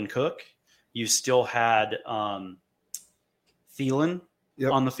Dalvin Cook. You still had Thielen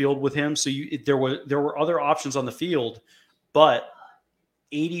on the field with him. So there were other options on the field, but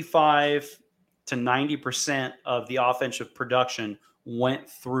 85 to 90% of the offensive production went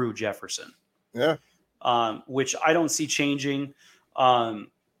through Jefferson. Yeah. which I don't see changing. I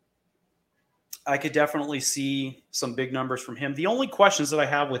could definitely see some big numbers from him. The only questions that I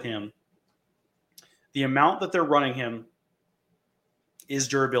have with him, the amount that they're running him, is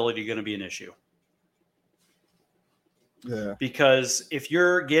durability going to be an issue? Yeah. Because if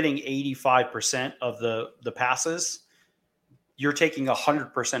you're getting 85% of the passes, you're taking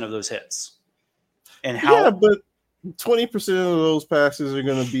 100% of those hits. And how? Yeah, but 20% of those passes are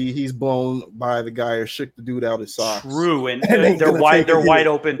going to be he's blown by the guy or shook the dude out his socks. True, and And they're wide. They're wide it.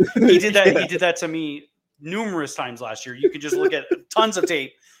 open. He did that. Yeah. He did that to me numerous times last year. You could just look at tons of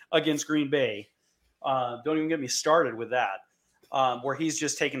tape against Green Bay. Don't even get me started with that, where he's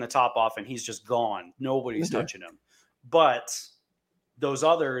just taking the top off and he's just gone. Nobody's touching him. But those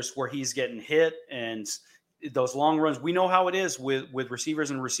others where he's getting hit and those long runs, we know how it is with receivers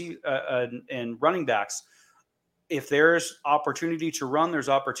and running backs. If there's opportunity to run, there's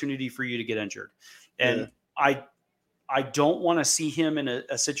opportunity for you to get injured. And I don't want to see him in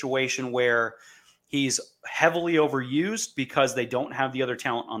a situation where he's heavily overused because they don't have the other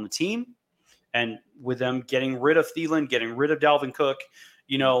talent on the team. And with them getting rid of Thielen, getting rid of Dalvin Cook,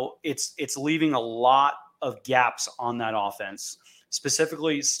 it's leaving a lot of gaps on that offense,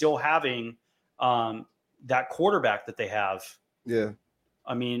 specifically still having that quarterback that they have. Yeah.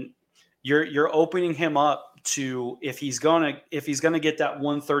 I mean, you're opening him up to if he's gonna get that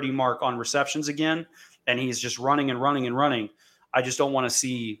 130 mark on receptions again, and he's just running and running and running. I just don't want to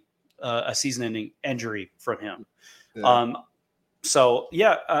see a season-ending injury from him. Yeah.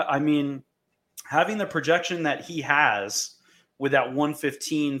 I mean, having the projection that he has with that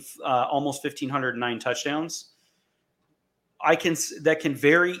 115, almost 1,509 touchdowns, that can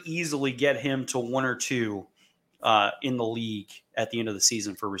very easily get him to 1 or 2 in the league at the end of the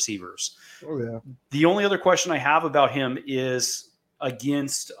season for receivers. Oh yeah. The only other question I have about him is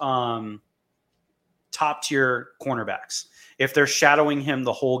against top tier cornerbacks. If they're shadowing him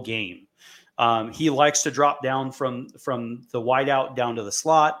the whole game, he likes to drop down from the wideout down to the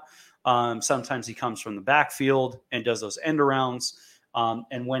slot. Sometimes he comes from the backfield and does those end arounds.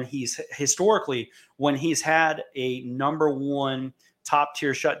 And when he's had a number one top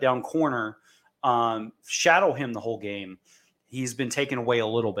tier shutdown corner shadow him the whole game, he's been taken away a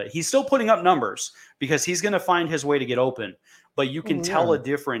little bit. He's still putting up numbers because he's going to find his way to get open, but you can tell a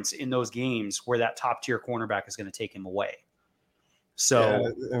difference in those games where that top tier cornerback is going to take him away.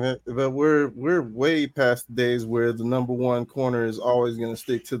 So, but we're way past the days where the number one corner is always going to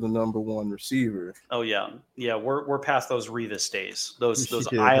stick to the number one receiver. Oh yeah, we're past those Revis days, those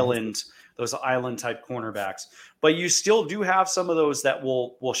island type cornerbacks. But you still do have some of those that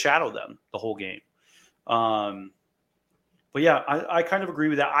will shadow them the whole game. But yeah, I kind of agree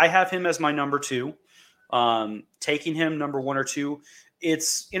with that. I have him as my number 2. Taking him number 1 or 2,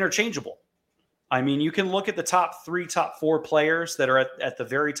 it's interchangeable. I mean, you can look at the top 3, top 4 players that are at the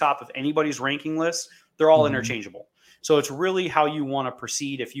very top of anybody's ranking list. They're all interchangeable. So it's really how you want to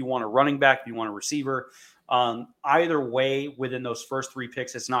proceed. If you want a running back, if you want a receiver, either way, within those first 3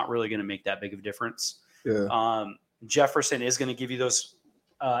 picks, it's not really going to make that big of a difference. Yeah. Jefferson is going to give you those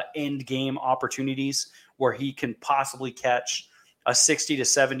end game opportunities where he can possibly catch a 60 to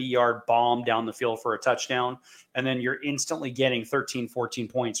 70 yard bomb down the field for a touchdown. And then you're instantly getting 13, 14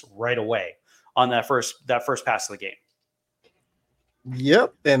 points right away on that first pass of the game.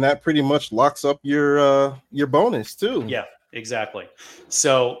 Yep, and that pretty much locks up your bonus too. Yeah, exactly.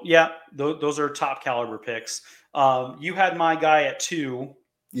 So yeah, those are top caliber picks. You had my guy at 2.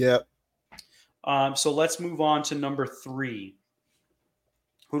 Yep. So let's move on to number 3.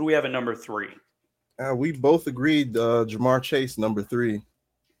 Who do we have at number 3? We both agreed Jamar Chase, number 3.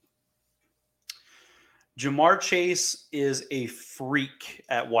 Jamar Chase is a freak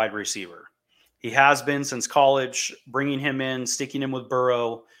at wide receiver. He has been since college. Bringing him in, sticking him with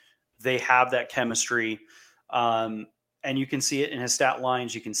Burrow, they have that chemistry. And you can see it in his stat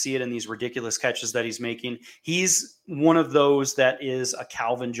lines. You can see it in these ridiculous catches that he's making. He's one of those that is a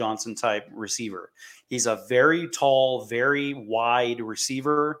Calvin Johnson type receiver. He's a very tall, very wide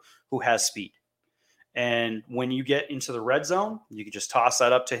receiver who has speed. And when you get into the red zone, you can just toss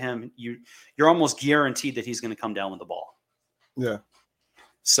that up to him. You're almost guaranteed that he's going to come down with the ball. Yeah.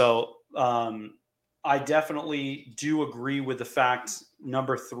 So I definitely do agree with the fact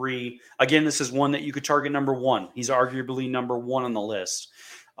number 3. Again, this is one that you could target number 1. He's arguably number 1 on the list.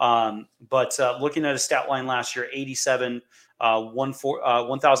 But looking at his stat line last year, 87,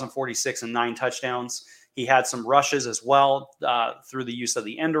 1,046 and 9 touchdowns. He had some rushes as well through the use of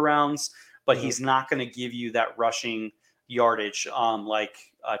the end arounds, but he's not going to give you that rushing yardage like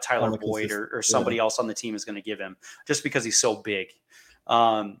Tyler Boyd or somebody else on the team is going to give him just because he's so big.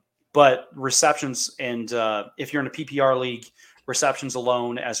 but receptions and if you're in a PPR league, receptions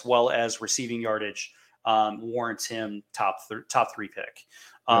alone as well as receiving yardage warrants him top three pick.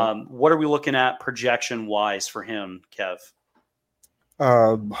 What are we looking at projection wise for him, Kev?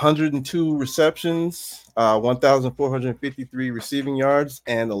 102 receptions, 1,453 receiving yards,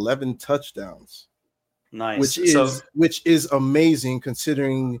 and 11 touchdowns. Nice. Which is amazing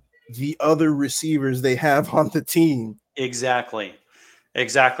considering the other receivers they have on the team. Exactly.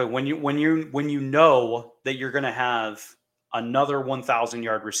 When you know that you're going to have another 1,000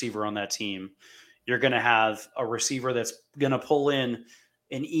 yard receiver on that team, you're going to have a receiver that's going to pull in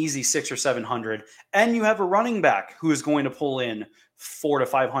an easy 600 or 700, and you have a running back who is going to pull in 400 to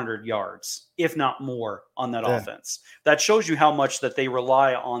 500 yards, if not more, on that offense. That shows you how much that they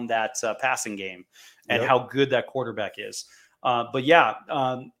rely on that passing game and how good that quarterback is.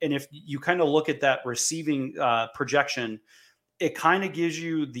 And if you kind of look at that receiving projection, it kind of gives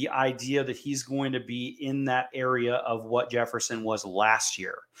you the idea that he's going to be in that area of what Jefferson was last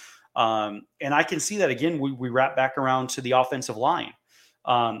year. And I can see that again. We wrap back around to the offensive line.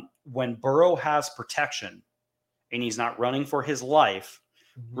 When Burrow has protection and he's not running for his life,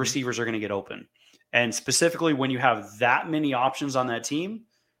 receivers are going to get open. And specifically when you have that many options on that team,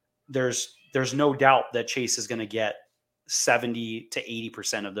 there's no doubt that Chase is going to get 70 to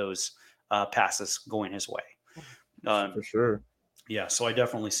 80% of those passes going his way. For sure. Yeah, so I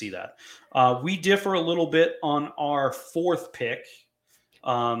definitely see that. We differ a little bit on our fourth pick.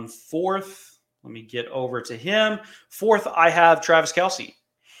 Fourth, let me get over to him. Fourth, I have Travis Kelce.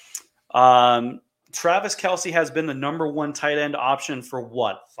 Travis Kelce has been the number one tight end option for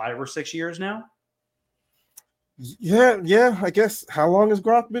what, 5 or 6 years now? Yeah. I guess how long has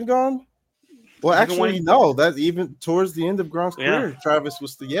Gronk been gone? Well, actually, no. That's even towards the end of Gronk's career. Travis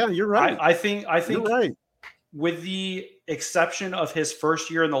was you're right. I think you're right. With the exception of his first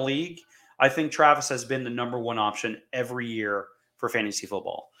year in the league, I think Travis has been the number one option every year for fantasy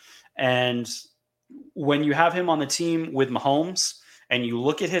football. And when you have him on the team with Mahomes and you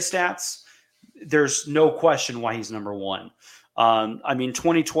look at his stats, there's no question why he's number one.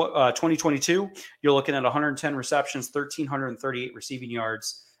 2022, you're looking at 110 receptions, 1,338 receiving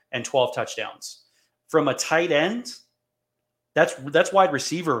yards, and 12 touchdowns. From a tight end, that's wide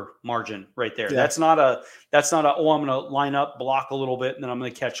receiver margin right there. Yeah. That's not a I'm going to line up, block a little bit, and then I'm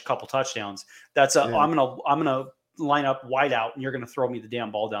going to catch a couple touchdowns. I'm going to line up wide out, and you're going to throw me the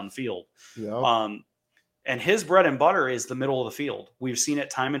damn ball down the field. Yeah. And his bread and butter is the middle of the field. We've seen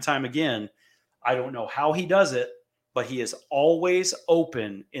it time and time again. I don't know how he does it, but he is always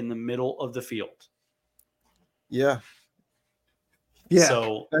open in the middle of the field. Yeah. Yeah.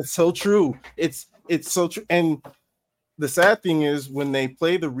 So that's so true. It's so true. And the sad thing is when they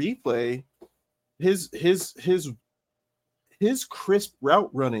play the replay, his crisp route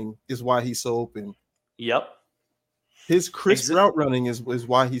running is why he's so open. Yep. His crisp route running is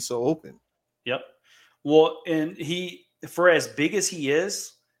why he's so open. Yep. Well, and for as big as he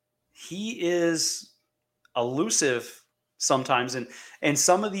is elusive sometimes. And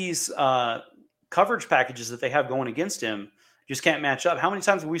some of these coverage packages that they have going against him just can't match up. How many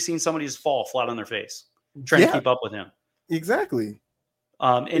times have we seen somebody just fall flat on their face trying to keep up with him? Exactly.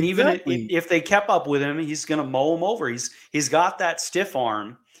 Even if they kept up with him, he's going to mow him over. He's got that stiff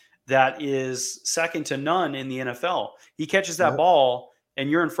arm that is second to none in the NFL. He catches that ball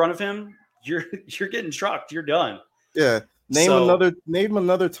and you're in front of him, you're getting trucked. You're done. Yeah. Name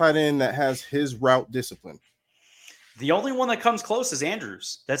another tight end that has his route discipline. The only one that comes close is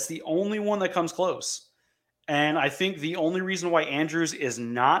Andrews. That's the only one that comes close. And I think the only reason why Andrews is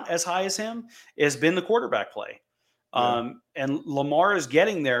not as high as him has been the quarterback play. Yeah. And Lamar is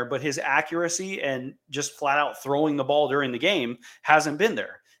getting there, but his accuracy and just flat out throwing the ball during the game hasn't been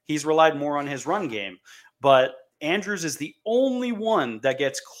there. He's relied more on his run game. But Andrews is the only one that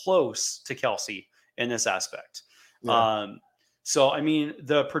gets close to Kelce in this aspect. Yeah. So, I mean,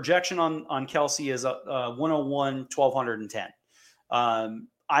 the projection on Kelce is 101, 1,210.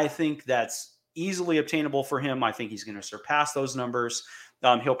 I think that's easily obtainable for him. I think he's going to surpass those numbers.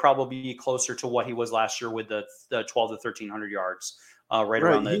 He'll probably be closer to what he was last year with the 12 to 1,300 yards, right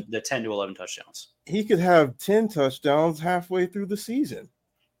around the 10 to 11 touchdowns. He could have 10 touchdowns halfway through the season.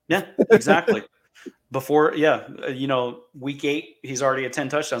 Yeah, exactly. Before, week 8, he's already at 10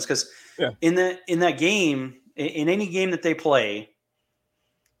 touchdowns because in that game, in any game that they play,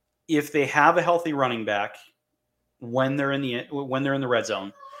 if they have a healthy running back when they're in the red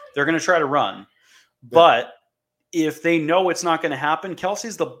zone, they're going to try to run. Yeah. But if they know it's not going to happen,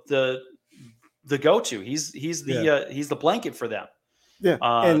 Kelce's the go-to. He's the blanket for them. Yeah.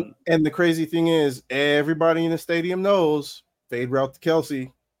 And the crazy thing is, everybody in the stadium knows fade route to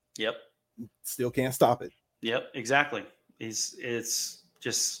Kelce. Yep. Still can't stop it. Yep, exactly. He's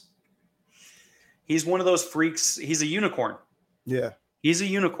one of those freaks. He's a unicorn. Yeah. He's a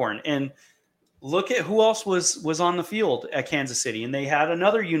unicorn. And look at who else was on the field at Kansas City, and they had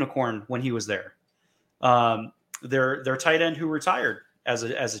another unicorn when he was there. Their tight end who retired as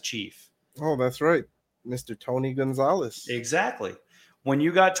a Chief. Oh, that's right. Mr. Tony Gonzalez. Exactly. When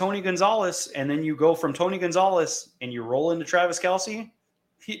you got Tony Gonzalez and then you go from Tony Gonzalez and you roll into Travis Kelce,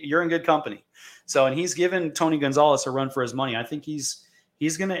 you're in good company. So, and he's given Tony Gonzalez a run for his money. I think he's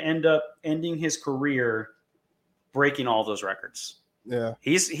going to end up ending his career breaking all those records. Yeah.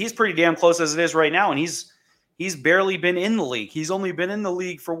 He's pretty damn close as it is right now. And he's barely been in the league. He's only been in the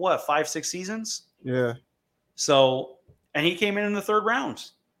league for what, 5-6 seasons? Yeah. So, and he came in the third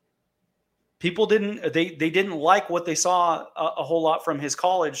round. People didn't like what they saw a whole lot from his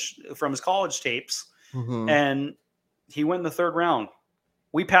college tapes. Mm-hmm. And he went in the third round.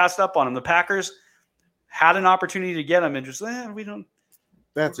 We passed up on him. The Packers had an opportunity to get him and just, we don't.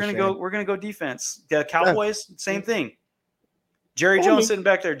 That's we're gonna go defense. The Cowboys, same thing. Jerry Jones sitting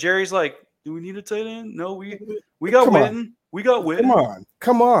back there. Jerry's like, do we need a tight end? No, we got Witten. We got Witten.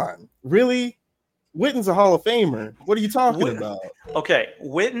 Come on. Really? Witten's a Hall of Famer. What are you talking about? Okay,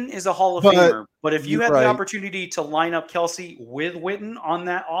 Witten is a Hall of Famer, but if you had the opportunity to line up Kelce with Witten on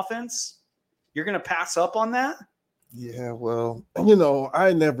that offense, you're going to pass up on that? Yeah, well,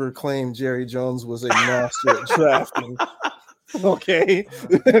 I never claimed Jerry Jones was a master at drafting. Okay.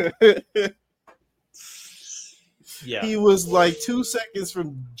 Yeah. He was like 2 seconds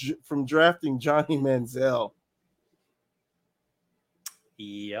from drafting Johnny Manziel.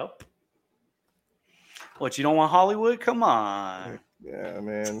 Yep. What, you don't want Hollywood? Come on. Yeah,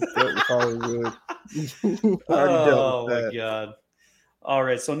 man. Dealt with Hollywood. Oh, my God. All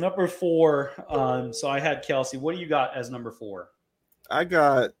right, so number 4. So I had Kelce. What do you got as number 4? I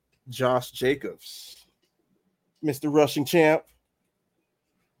got Josh Jacobs. Mr. Rushing Champ.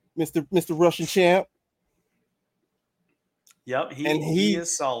 Mr. Rushing Champ. Yep, he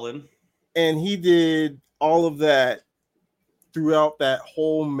is solid. And he did all of that throughout that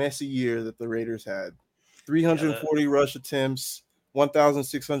whole messy year that the Raiders had. 340 rush attempts,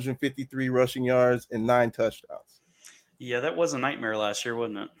 1,653 rushing yards, and 9 touchdowns. Yeah, that was a nightmare last year,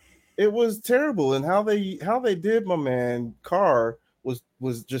 wasn't it? It was terrible, and how they did my man Carr was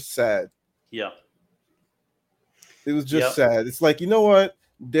just sad. Yeah. It was just sad. It's like, you know what?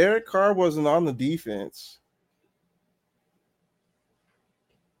 Derek Carr wasn't on the defense.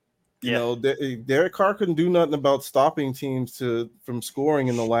 Derek Carr couldn't do nothing about stopping teams from scoring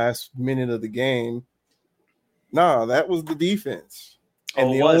in the last minute of the game. Nah, that was the defense.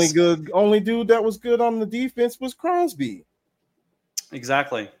 And the only dude that was good on the defense was Crosby.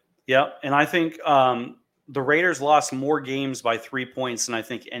 Exactly. Yep. And I think the Raiders lost more games by 3 points than I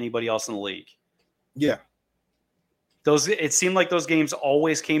think anybody else in the league. Yeah. It seemed like those games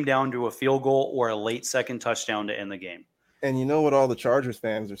always came down to a field goal or a late second touchdown to end the game. And you know what all the Chargers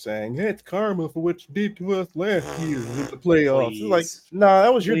fans are saying? Hey, it's karma for what you did to us last year in the playoffs. It's like, nah,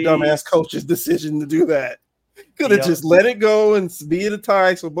 that was your dumbass coach's decision to do that. Could have just let it go and be it a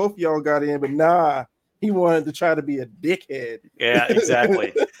tie, so both of y'all got in. But nah, he wanted to try to be a dickhead. Yeah,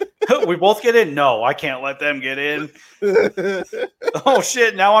 exactly. We both get in? No, I can't let them get in. Oh,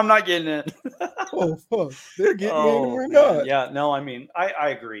 shit, now I'm not getting in. Oh, fuck. They're getting in and we're not. Yeah, no, I mean, I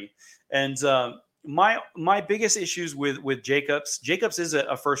agree. And my biggest issues with Jacobs is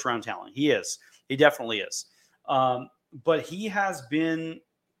a first-round talent. He is. He definitely is. But he has been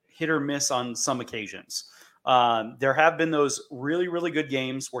hit or miss on some occasions. There have been those really, really good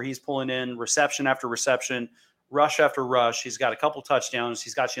games where he's pulling in reception after reception, rush after rush. He's got a couple touchdowns.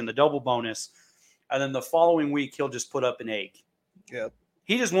 He's got you in the double bonus. And then the following week, he'll just put up an egg. Yep.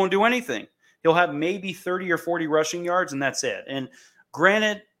 He just won't do anything. He'll have maybe 30 or 40 rushing yards, and that's it. And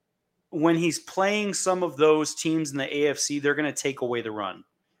granted, when he's playing some of those teams in the AFC, they're going to take away the run.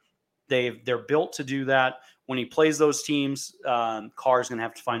 They're built to do that. When he plays those teams, Carr's going to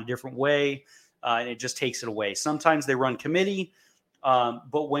have to find a different way. And it just takes it away. Sometimes they run committee,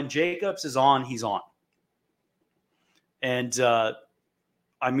 but when Jacobs is on, he's on. And,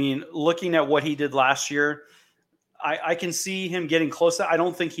 I mean, looking at what he did last year, I can see him getting close. I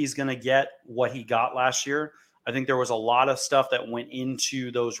don't think he's going to get what he got last year. I think there was a lot of stuff that went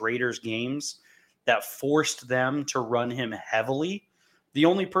into those Raiders games that forced them to run him heavily. The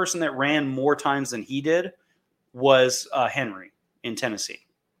only person that ran more times than he did was Henry in Tennessee.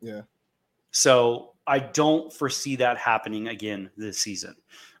 Yeah. So I don't foresee that happening again this season.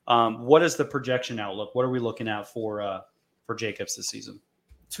 What is the projection outlook? What are we looking at for Jacobs this season?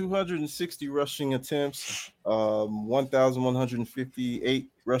 260 rushing attempts,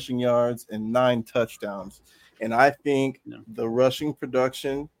 1,158 rushing yards, and 9 touchdowns. And I think the rushing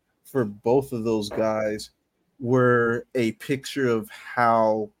production for both of those guys were a picture of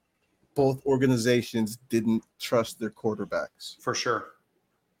how both organizations didn't trust their quarterbacks. For sure.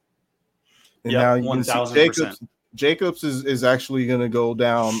 And now you can see Jacobs is actually going to go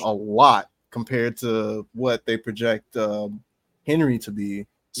down a lot compared to what they project Henry to be.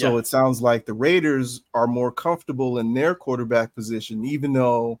 So it sounds like the Raiders are more comfortable in their quarterback position, even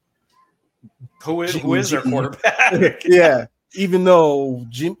though who is their quarterback? Even though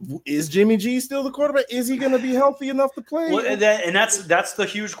Jimmy G still the quarterback? Is he going to be healthy enough to play? Well, that's the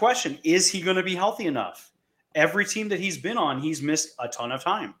huge question. Is he going to be healthy enough? Every team that he's been on, he's missed a ton of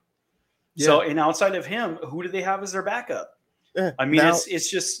time. Yeah. So, and outside of him, who do they have as their backup? Yeah. I mean,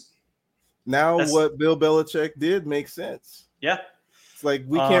 it's just what Bill Belichick did makes sense. Yeah. It's like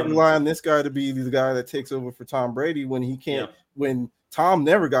we can't rely on this guy to be the guy that takes over for Tom Brady when he can't. Yeah. When Tom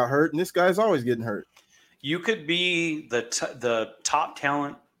never got hurt, and this guy's always getting hurt. You could be the top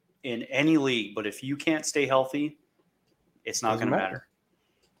talent in any league, but if you can't stay healthy, it's not going to matter.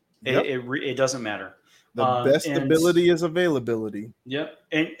 It doesn't matter. The best ability is availability. Yep.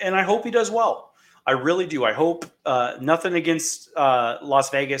 And I hope he does well. I really do. I hope nothing against Las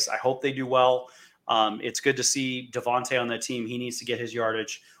Vegas. I hope they do well. It's good to see Devontae on that team. He needs to get his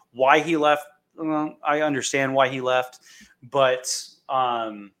yardage. Why he left, I understand why he left. But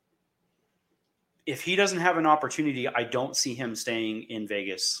if he doesn't have an opportunity, I don't see him staying in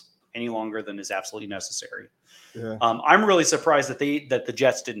Vegas any longer than is absolutely necessary. Yeah. I'm really surprised that the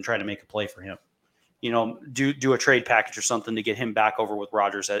Jets didn't try to make a play for him. You know, do a trade package or something to get him back over with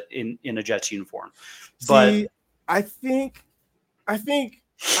Rodgers in a Jets uniform. But I think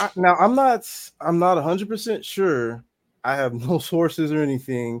now I'm not 100% sure. I have no sources or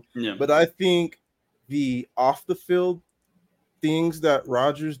anything, but I think the off the field things that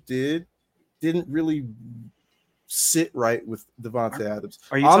Rodgers didn't really sit right with Devontae Adams.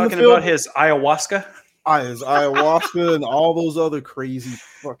 Are you talking about his ayahuasca? His ayahuasca and all those other crazy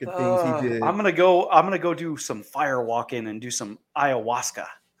fucking things he did. I'm gonna go do some fire walking and do some ayahuasca.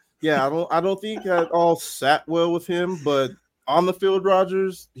 Yeah, I don't think that all sat well with him, but on the field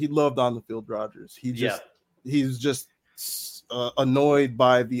Rodgers, he loved on the field Rodgers. He's just annoyed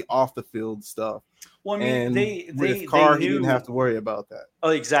by the off the field stuff. Well, I mean, with Carr, he didn't have to worry about that. Oh,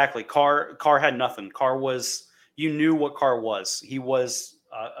 exactly. Carr had nothing. You knew what Carr was. He was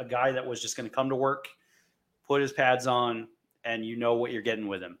a guy that was just going to come to work, put his pads on, and you know what you're getting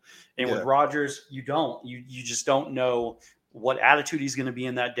with him. And with Rodgers, you don't. You just don't know what attitude he's going to be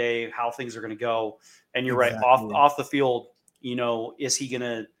in that day, how things are going to go. And you're right, off the field, you know, is he going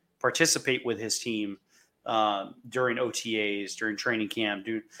to participate with his team during OTAs, during training camp,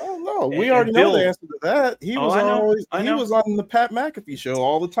 dude? Oh no, we already know the answer to that. He was on the Pat McAfee show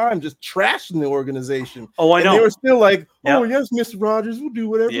all the time, just trashing the organization. Oh, I know. They were still like, "Oh yes, Mr. Rodgers, we'll do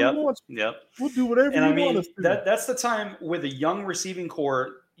whatever he wants. Yep, we'll do whatever you want us to." That's the time with a young receiving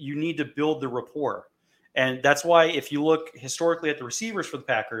core, you need to build the rapport, and that's why if you look historically at the receivers for the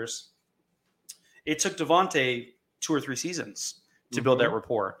Packers, it took Devontae 2 or 3 seasons to build that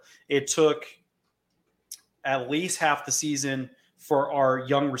rapport. It took at least half the season for our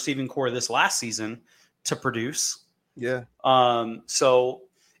young receiving core this last season to produce. Yeah. So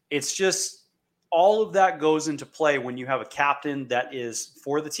it's just all of that goes into play when you have a captain that is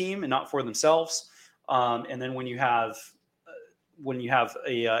for the team and not for themselves. And then when you have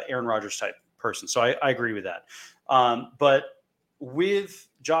a Aaron Rodgers type person. So I agree with that. But with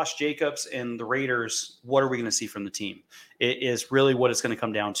Josh Jacobs and the Raiders, what are we going to see from the team? It is really what it's going to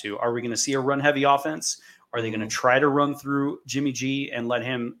come down to. Are we going to see a run heavy offense? Are they going to try to run through Jimmy G and let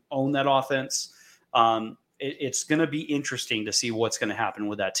him own that offense? It's going to be interesting to see what's going to happen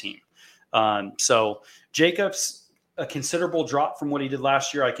with that team. So Jacobs, a considerable drop from what he did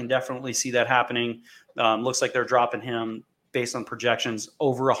last year. I can definitely see that happening. Looks like they're dropping him based on projections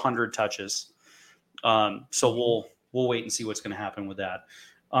over 100 touches. So we'll wait and see what's going to happen with that.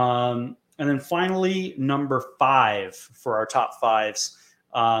 And then finally, number 5 for our top 5s.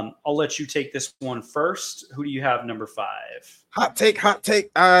 I'll let you take this one first. Who do you have number 5? Hot take.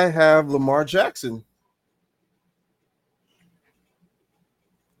 I have Lamar Jackson.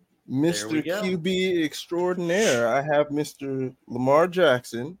 Mr. QB extraordinaire. I have Mr. Lamar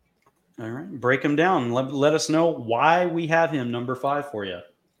Jackson. All right. Break him down. Let us know why we have him number 5 for you.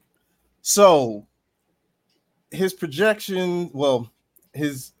 So his projection,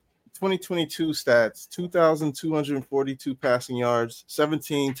 his 2022 stats, 2,242 passing yards,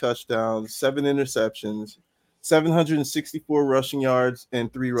 17 touchdowns, 7 interceptions. 764 rushing yards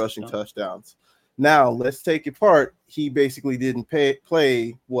and 3 rushing touchdowns. Now, let's take it apart. He basically didn't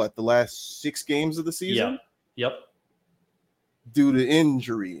play the last 6 games of the season? Yep. Due to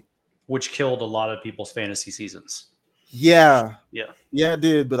injury. Which killed a lot of people's fantasy seasons. Yeah, it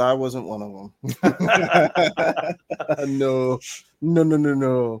did, but I wasn't one of them.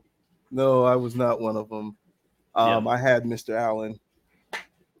 No, I was not one of them. I had Mr. Allen.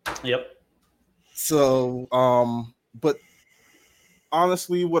 Yep. So, but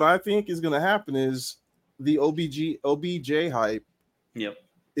honestly, what I think is going to happen is the OBJ hype. Yep.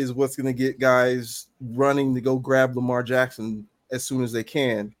 Is what's going to get guys running to go grab Lamar Jackson as soon as they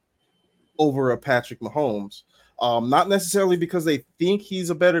can over a Patrick Mahomes. Not necessarily because they think he's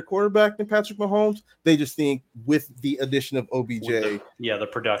a better quarterback than Patrick Mahomes. They just think with the addition of OBJ, the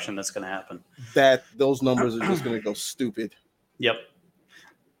production that's going to happen, that those numbers are just going to go stupid. Yep.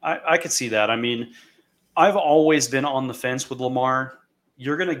 I could see that. I mean, I've always been on the fence with Lamar.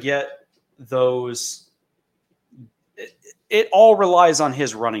 You're going to get those. It all relies on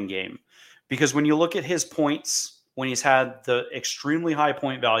his running game, because when you look at his points, when he's had the extremely high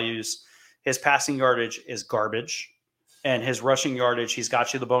point values, his passing yardage is garbage, and his rushing yardage, he's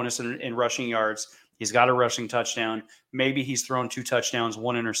got you the bonus in rushing yards. He's got a rushing touchdown. Maybe he's thrown 2 touchdowns,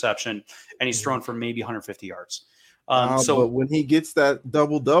 1 interception, and he's thrown for maybe 150 yards. But when he gets that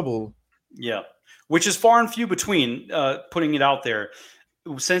double-double. Yeah, which is far and few between, putting it out there.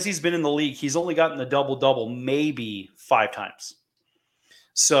 Since he's been in the league, he's only gotten the double-double maybe 5 times.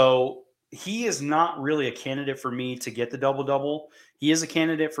 So he is not really a candidate for me to get the double-double. He is a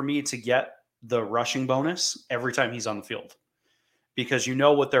candidate for me to get the rushing bonus every time he's on the field, because you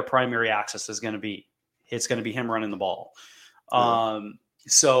know what their primary access is going to be. It's going to be him running the ball.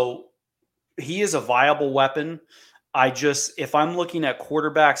 So he is a viable weapon. If I'm looking at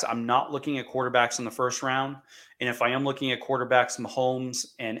quarterbacks, I'm not looking at quarterbacks in the first round. And if I am looking at quarterbacks, Mahomes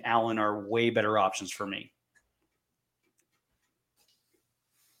and Allen are way better options for me.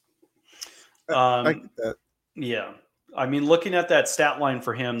 I get that. Yeah. I mean, looking at that stat line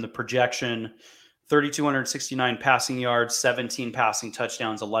for him, the projection, 3,269 passing yards, 17 passing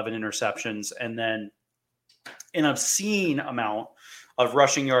touchdowns, 11 interceptions, and then an obscene amount of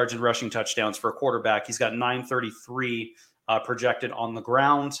rushing yards and rushing touchdowns for a quarterback. He's got 933 projected on the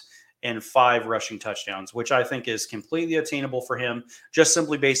ground and 5 rushing touchdowns, which I think is completely attainable for him, just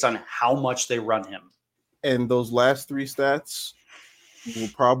simply based on how much they run him. And those last 3 stats, we'll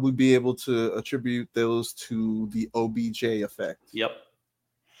probably be able to attribute those to the OBJ effect. Yep.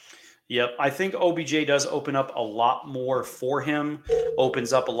 I think OBJ does open up a lot more for him,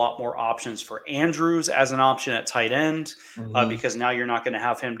 opens up a lot more options for Andrews as an option at tight end, because now you're not going to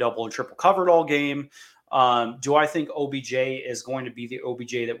have him double and triple covered all game. Do I think OBJ is going to be the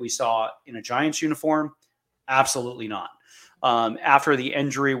OBJ that we saw in a Giants uniform? Absolutely not. After the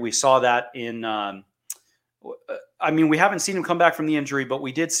injury, we saw that in we haven't seen him come back from the injury, but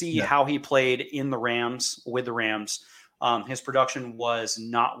we did see how he played in the Rams, with the Rams. His production was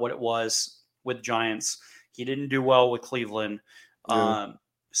not what it was with the Giants. He didn't do well with Cleveland.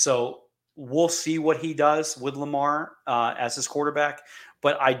 So we'll see what he does with Lamar as his quarterback,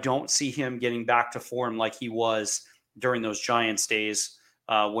 but I don't see him getting back to form like he was during those Giants days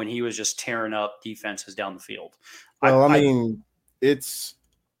when he was just tearing up defenses down the field. Well, it's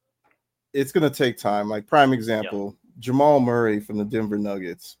going to take time. Like, prime example, Jamal Murray from the Denver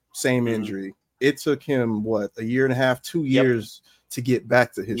Nuggets, same injury. It took him, a year and a half, 2 years to get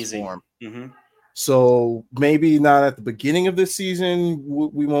back to his form. So maybe not at the beginning of this season,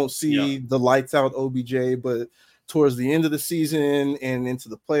 we won't see the lights out OBJ, but towards the end of the season and into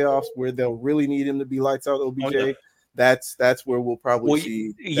the playoffs where they'll really need him to be lights out OBJ, that's where we'll probably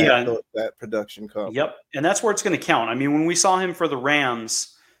see that production come. Yep, and that's where it's going to count. I mean, when we saw him for the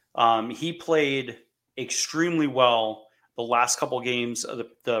Rams, he played extremely well the last couple games of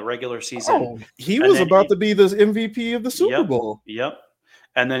the regular season. He was about to be the MVP of the Super Bowl. Yep.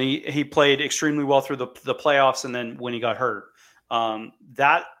 And then he played extremely well through the playoffs, and then when he got hurt,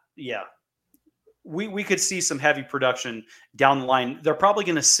 we could see some heavy production down the line. They're probably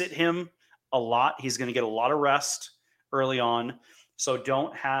going to sit him a lot. He's going to get a lot of rest early on, so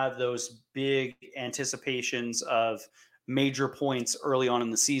don't have those big anticipations of major points early on in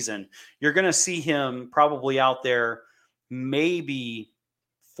the season. You're going to see him probably out there maybe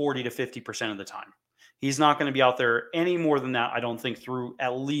 40 to 50% of the time. He's not going to be out there any more than that, I don't think, through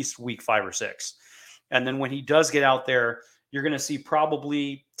at least week 5 or 6. And then when he does get out there, you're going to see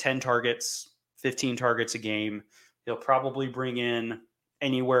probably 10 targets, 15 targets a game. He'll probably bring in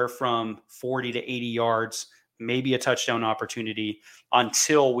anywhere from 40 to 80 yards, maybe a touchdown opportunity,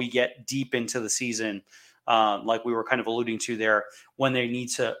 until we get deep into the season. like we were kind of alluding to there, when they need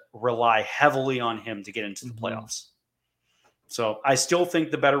to rely heavily on him to get into the playoffs. So I still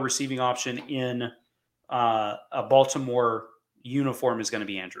think the better receiving option in a Baltimore uniform is going to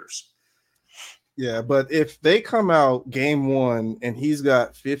be Andrews. Yeah, but if they come out game 1 and he's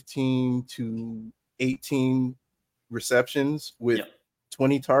got 15 to 18 receptions with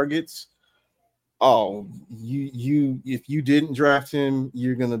 20 targets, you if you didn't draft him,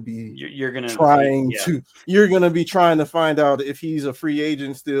 you're gonna be you're gonna be trying to find out if he's a free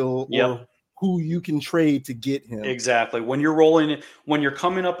agent still or who you can trade to get him. Exactly. When you're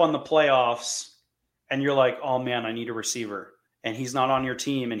coming up on the playoffs and you're like, oh man, I need a receiver, and he's not on your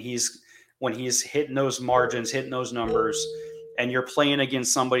team, and when he's hitting those margins, hitting those numbers, and you're playing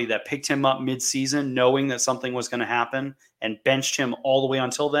against somebody that picked him up mid-season knowing that something was going to happen and benched him all the way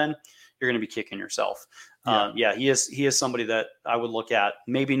until then, you're going to be kicking yourself. He is somebody that I would look at,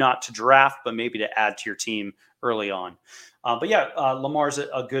 maybe not to draft, but maybe to add to your team early on. Lamar's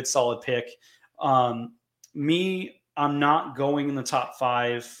a good solid pick. I'm not going in the top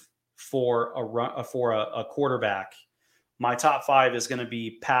 5 for a quarterback. My top 5 is going to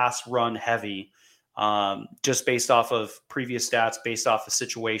be pass run heavy, just based off of previous stats, based off of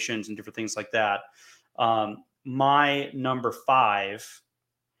situations and different things like that. My number 5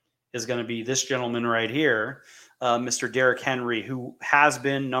 is going to be this gentleman right here, Mr. Derrick Henry, who has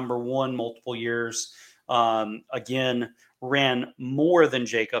been number 1 multiple years. Again, ran more than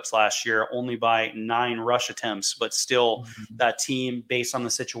Jacobs last year, only by 9 rush attempts, but still that team, based on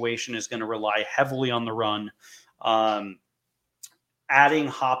the situation, is going to rely heavily on the run. Adding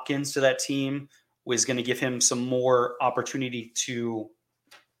Hopkins to that team was going to give him some more opportunity to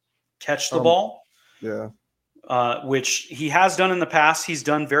catch the ball. Yeah. Which he has done in the past. He's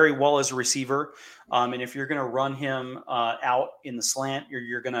done very well as a receiver. And if you're going to run him out in the slant,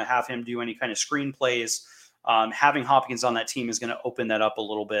 you're going to have him do any kind of screen plays. Having Hopkins on that team is going to open that up a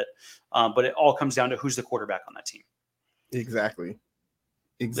little bit. But it all comes down to who's the quarterback on that team. Exactly.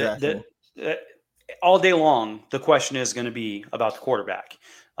 All day long, the question is going to be about the quarterback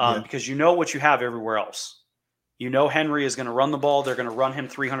because you know what you have everywhere else. You know Henry is going to run the ball. They're going to run him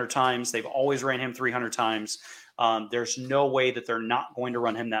 300 times. They've always ran him 300 times. There's no way that they're not going to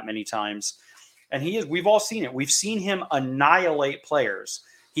run him that many times. And we've all seen it. We've seen him annihilate players.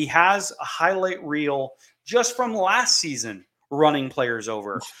 He has a highlight reel just from last season running players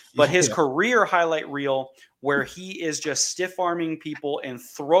over. But his career highlight reel where he is just stiff-arming people and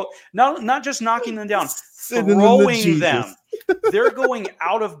not just knocking them down, throwing them. They're going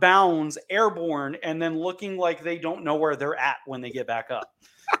out of bounds, airborne, and then looking like they don't know where they're at when they get back up.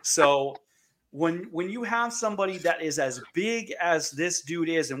 So when you have somebody that is as big as this dude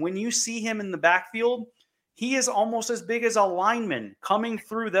is, and when you see him in the backfield, he is almost as big as a lineman coming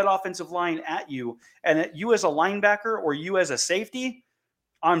through that offensive line at you. And at you as a linebacker or you as a safety,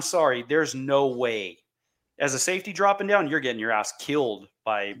 I'm sorry, there's no way. As a safety dropping down, you're getting your ass killed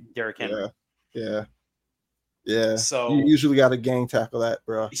by Derrick Henry. Yeah. So you usually got to gang tackle that,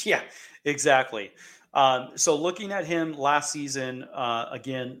 bro. Yeah, exactly. So looking at him last season,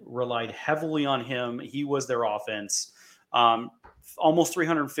 again, relied heavily on him. He was their offense. Almost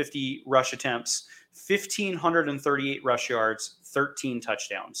 350 rush attempts, 1,538 rush yards, 13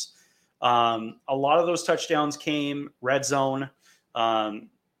 touchdowns. A lot of those touchdowns came red zone.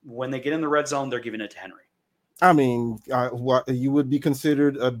 When they get in the red zone, they're giving it to Henry. I mean, what you would be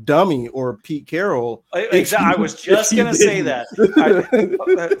considered a dummy or Pete Carroll. Exactly. I was just going to say that.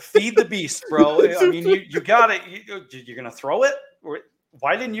 Feed the beast, bro. I mean, you got it. You're going to throw it?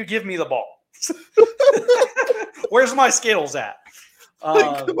 Why didn't you give me the ball? Where's my Skittles at?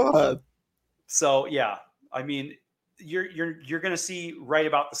 Come on. So, yeah, I mean, you're going to see right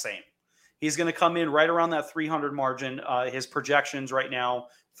about the same. He's going to come in right around that 300 margin. His projections right now,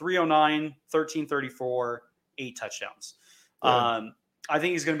 309, 1334. 8 touchdowns. I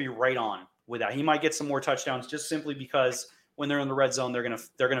think he's going to be right on with that. He might get some more touchdowns just simply because when they're in the red zone, they're going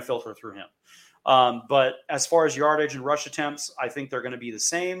to filter through him. But as far as yardage and rush attempts, I think they're going to be the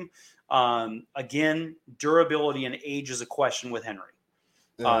same. Again, durability and age is a question with Henry.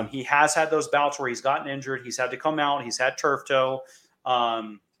 He has had those bouts where he's gotten injured. He's had to come out. He's had turf toe.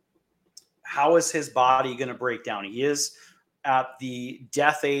 How is his body going to break down? He is at the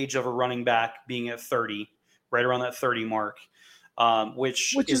death age of a running back, being at 30. Right around that 30 mark,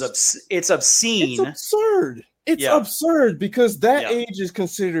 which is it's obscene. It's absurd. It's absurd because that age is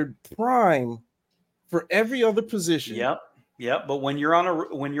considered prime for every other position. Yep. But when you're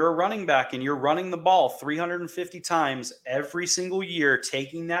a running back and you're running the ball 350 times every single year,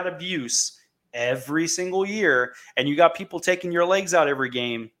 taking that abuse every single year, and you got people taking your legs out every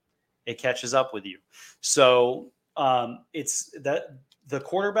game, it catches up with you. So it's that the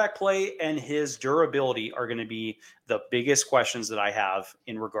quarterback play and his durability are going to be the biggest questions that I have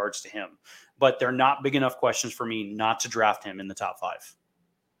in regards to him. But they're not big enough questions for me not to draft him in the top 5.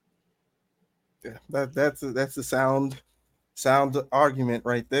 Yeah, that's a sound argument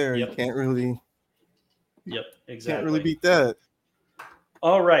right there. Yep. You can't really. Yep, exactly. Can't really beat that.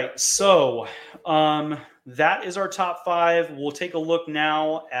 All right, so that is our top 5. We'll take a look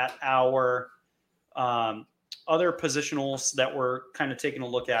now at our other positionals that we're kind of taking a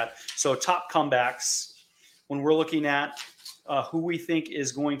look at. So top comebacks, when we're looking at who we think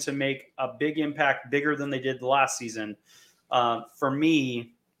is going to make a big impact, bigger than they did the last season, for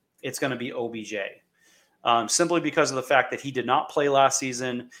me, it's going to be OBJ. Simply because of the fact that he did not play last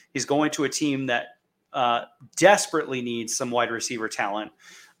season. He's going to a team that desperately needs some wide receiver talent.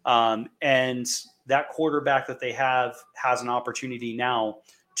 And that quarterback that they have has an opportunity now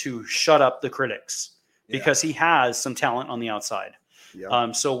to shut up the critics because he has some talent on the outside.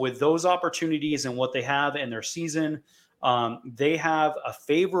 Yeah. So with those opportunities and what they have in their season, they have a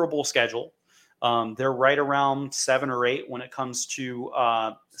favorable schedule. They're right around 7 or 8 when it comes to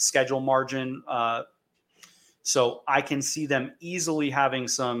schedule margin. So I can see them easily having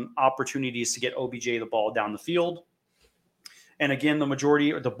some opportunities to get OBJ the ball down the field. And again, the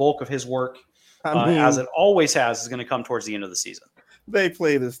majority or the bulk of his work, as it always has, is going to come towards the end of the season. They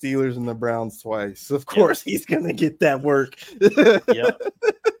play the Steelers and the Browns twice. Of course, he's going to get that work.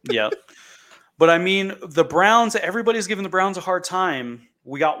 Yep. But I mean, the Browns, everybody's giving the Browns a hard time.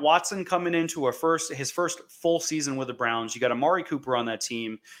 We got Watson coming into his first full season with the Browns. You got Amari Cooper on that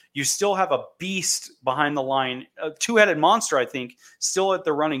team. You still have a beast behind the line, a two-headed monster, I think, still at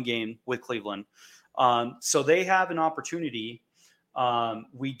the running game with Cleveland. So they have an opportunity.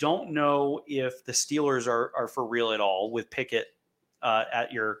 We don't know if the Steelers are for real at all with Pickett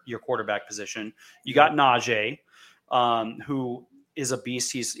at your quarterback position. You got Najee, who is a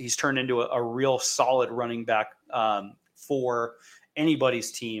beast. He's turned into a real solid running back for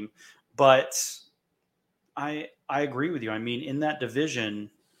anybody's team. But I agree with you. I mean, in that division,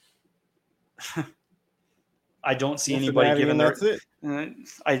 I don't see anybody giving their. That's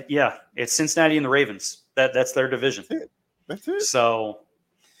it. It's Cincinnati and the Ravens. That's their division. That's it. So,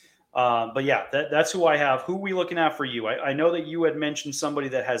 but yeah, that's who I have. Who are we looking at for you? I know that you had mentioned somebody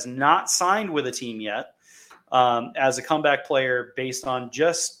that has not signed with a team yet as a comeback player based on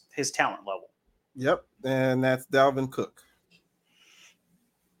just his talent level. Yep, and that's Dalvin Cook.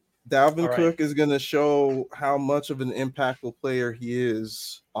 Dalvin Cook is going to show how much of an impactful player he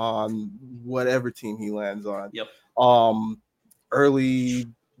is on whatever team he lands on. Yep. Early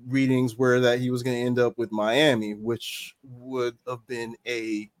readings were that he was going to end up with Miami, which would have been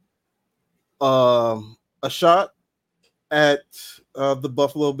a shot at the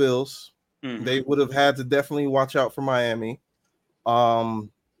Buffalo Bills. Mm-hmm. They would have had to definitely watch out for Miami,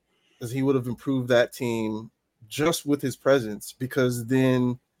 as he would have improved that team just with his presence, because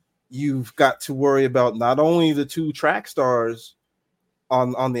then you've got to worry about not only the 2 track stars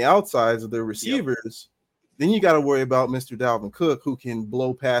on the outsides of their receivers, then you got to worry about Mr. Dalvin Cook, who can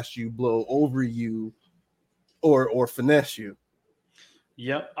blow past you, blow over you, or finesse you.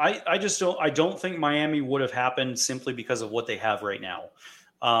 Yep. I don't think Miami would have happened simply because of what they have right now.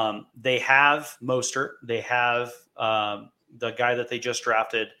 They have Mostert. They have the guy that they just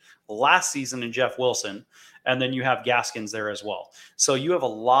drafted last season in Jeff Wilson. And then you have Gaskins there as well. So you have a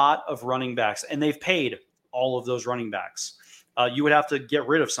lot of running backs, and they've paid all of those running backs. You would have to get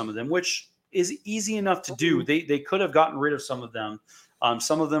rid of some of them, which is easy enough to do. They could have gotten rid of some of them.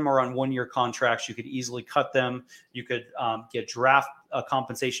 Some of them are on 1-year contracts. You could easily cut them. You could get draft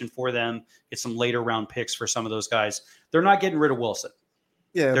compensation for them, get some later round picks for some of those guys. They're not getting rid of Wilson.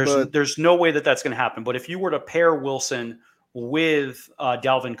 Yeah, there's no way that that's going to happen. But if you were to pair Wilson with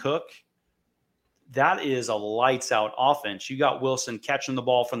Dalvin Cook, that is a lights out offense. You got Wilson catching the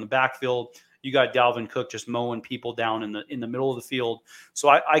ball from the backfield. You got Dalvin Cook just mowing people down in the middle of the field. So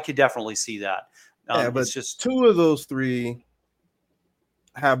I could definitely see that. But it's just 2 of those 3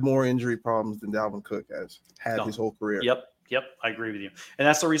 have more injury problems than Dalvin Cook has had his whole career. Yep, I agree with you. And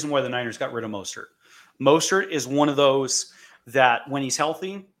that's the reason why the Niners got rid of Mostert. Mostert is one of those that when he's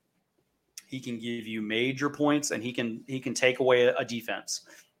healthy, he can give you major points and he can take away a defense.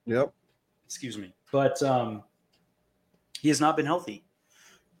 Yep. Excuse me. But he has not been healthy.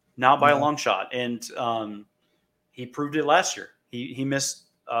 Not by a long shot. And he proved it last year. He missed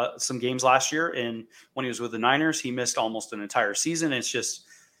some games last year, and when he was with the Niners, he missed almost an entire season. It's just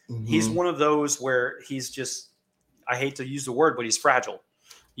he's one of those where he's just, I hate to use the word, but he's fragile.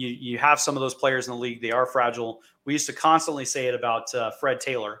 You have some of those players in the league, they are fragile. We used to constantly say it about Fred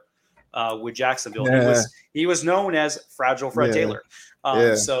Taylor with Jacksonville. Yeah. He was known as Fragile Fred Yeah. Taylor.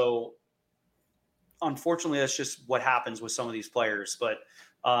 Yeah. So unfortunately, that's just what happens with some of these players. But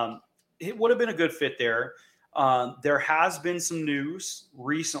it would have been a good fit there. There has been some news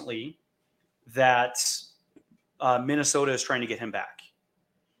recently that Minnesota is trying to get him back.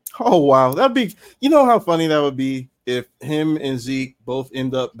 Oh, wow. That'd be, you know how funny that would be if him and Zeke both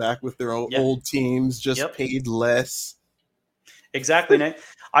end up back with their own old teams, just paid less. Exactly, Nick.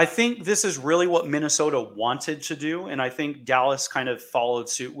 I think this is really what Minnesota wanted to do, and I think Dallas kind of followed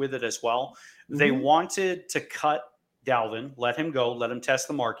suit with it as well. They wanted to cut Dalvin, let him go, let him test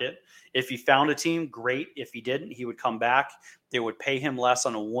the market. If he found a team, great. If he didn't, he would come back. They would pay him less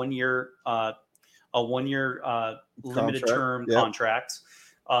on a one-year limited term contract,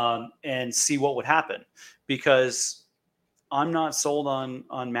 and see what would happen. Because I'm not sold on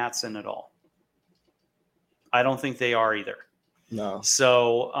Mattson at all. I don't think they are either. No.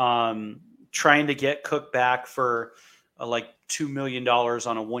 So trying to get Cook back for like $2 million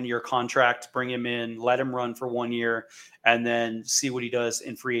on a one-year contract, bring him in, let him run for 1 year, and then see what he does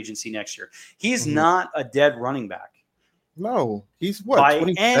in free agency next year. He's not a dead running back. No, he's what? By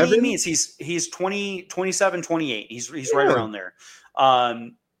 27? any means, he's 20, 27, 28. He's right around there.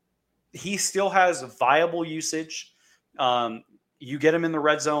 He still has viable usage. You get him in the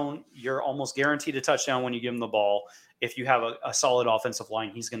red zone, you're almost guaranteed a touchdown when you give him the ball. If you have a solid offensive line,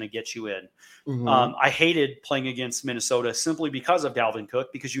 he's going to get you in. I hated playing against Minnesota simply because of Dalvin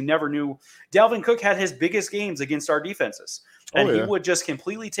Cook, because you never knew. Dalvin Cook had his biggest games against our defenses, and he would just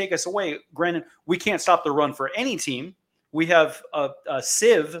completely take us away. Granted, we can't stop the run for any team. We have a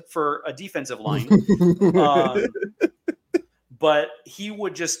sieve for a defensive line. But he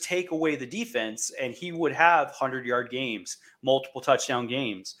would just take away the defense, and he would have 100-yard games, multiple touchdown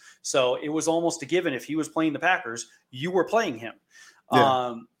games. So it was almost a given. If he was playing the Packers, you were playing him.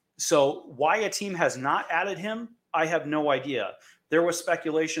 Yeah. So why a team has not added him, I have no idea. There was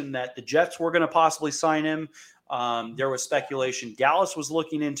speculation that the Jets were going to possibly sign him. There was speculation Dallas was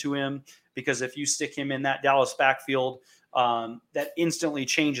looking into him, because if you stick him in that Dallas backfield, that instantly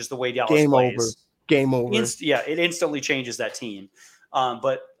changes the way Dallas plays. Game over. It instantly changes that team.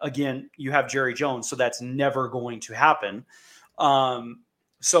 But again, you have Jerry Jones, so that's never going to happen.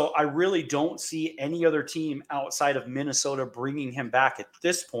 So I really don't see any other team outside of Minnesota bringing him back at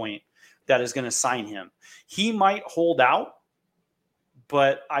this point that is going to sign him. He might hold out,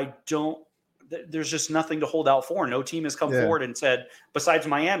 but there's just nothing to hold out for. No team has come forward and said, besides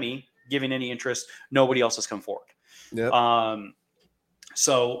Miami giving any interest, nobody else has come forward. Yep.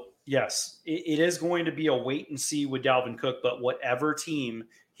 So yes, it is going to be a wait and see with Dalvin Cook, but whatever team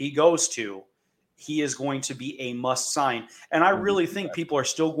he goes to, he is going to be a must sign. And I really think people are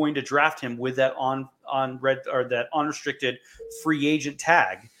still going to draft him with that on red, or that unrestricted free agent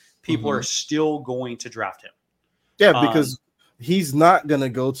tag. People are still going to draft him. Yeah, because he's not going to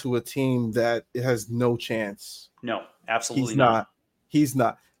go to a team that has no chance. No, absolutely not. He's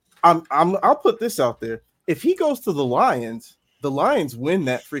not. I'll put this out there. If he goes to the Lions win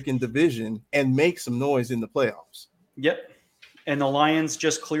that freaking division and make some noise in the playoffs. Yep. And the Lions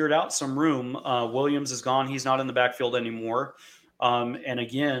just cleared out some room. Williams is gone. He's not in the backfield anymore. And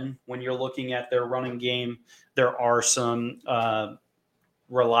again, when you're looking at their running game, there are some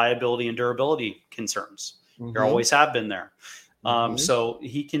reliability and durability concerns. There always have been there. So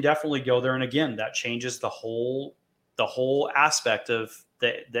he can definitely go there. And again, that changes the whole aspect of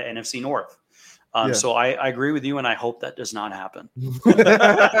the NFC North. So I agree with you, and I hope that does not happen.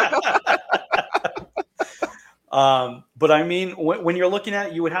 But I mean, when you're looking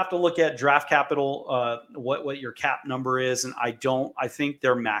at, you would have to look at draft capital, what your cap number is, and I think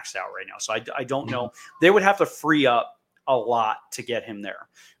they're maxed out right now. So I don't know. They would have to free up a lot to get him there,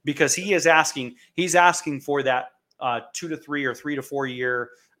 because he's asking for that 2 to 3 or 3 to 4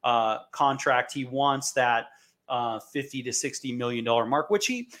 year contract. He wants that $50 to $60 million mark, which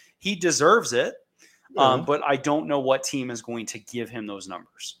he deserves it. But I don't know what team is going to give him those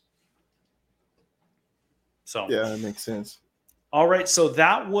numbers. So yeah, that makes sense. All right. So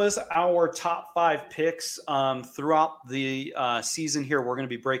that was our top 5 picks throughout the season here. We're going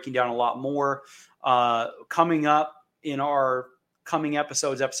to be breaking down a lot more coming up in our coming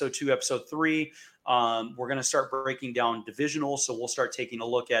episodes, episode 2, episode 3. We're going to start breaking down divisionals. So we'll start taking a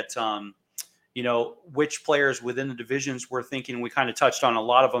look at, which players within the divisions we're thinking. We kind of touched on a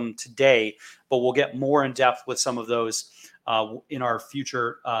lot of them today, but we'll get more in depth with some of those in our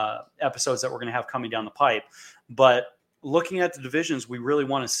future episodes that we're going to have coming down the pipe. But looking at the divisions, we really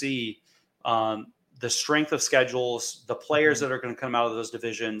want to see the strength of schedules, the players that are going to come out of those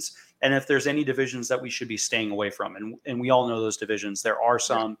divisions, and if there's any divisions that we should be staying away from. And we all know those divisions. There are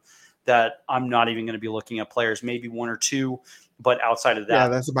some that I'm not even going to be looking at players, maybe one or two, but outside of that, Yeah,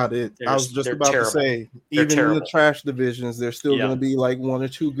 that's about it. I was just about to say, even in the trash divisions, there's still going to be like one or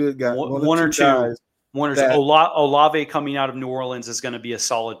two good guys, one or two guys. Olave coming out of New Orleans is going to be a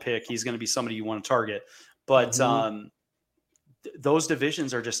solid pick. He's going to be somebody you want to target. But those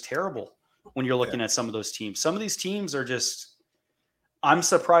divisions are just terrible when you're looking at some of those teams. Some of these teams are just – I'm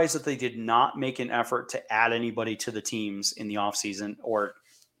surprised that they did not make an effort to add anybody to the teams in the offseason or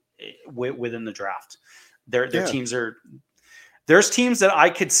within the draft. Their teams are – there's teams that I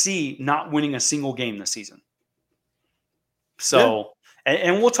could see not winning a single game this season. So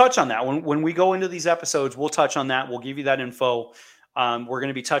and we'll touch on that. When we go into these episodes, we'll touch on that. We'll give you that info. We're going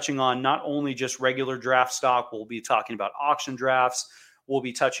to be touching on not only just regular draft stock. We'll be talking about auction drafts. We'll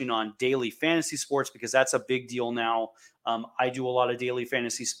be touching on daily fantasy sports because that's a big deal now. I do a lot of daily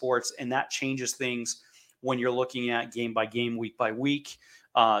fantasy sports, and that changes things when you're looking at game by game, week by week.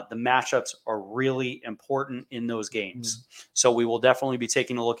 The matchups are really important in those games. So we will definitely be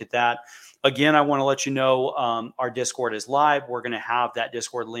taking a look at that. Again, I want to let you know our Discord is live. We're going to have that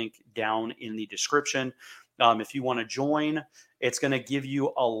Discord link down in the description. If you want to join, it's going to give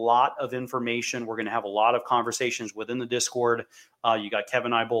you a lot of information. We're going to have a lot of conversations within the Discord. You got Kevin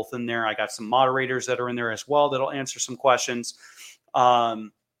and I both in there. I got some moderators that are in there as well that'll answer some questions.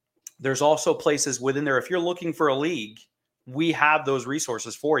 There's also places within there. If you're looking for a league, we have those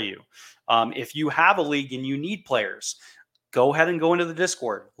resources for you. If you have a league and you need players, go ahead and go into the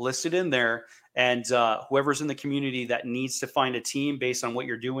Discord, list it in there. And whoever's in the community that needs to find a team based on what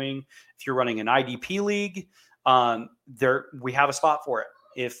you're doing, if you're running an IDP league, we have a spot for it.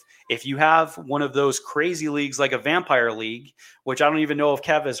 If you have one of those crazy leagues like a vampire league, which I don't even know if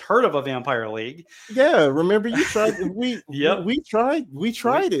Kev has heard of a vampire league. Yeah, remember you tried we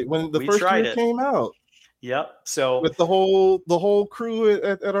tried it when the first year came out. Yep. So with the whole crew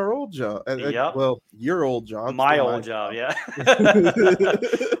at our old job. Well, your old job. My old job, yeah.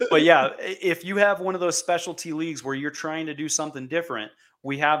 But yeah, if you have one of those specialty leagues where you're trying to do something different,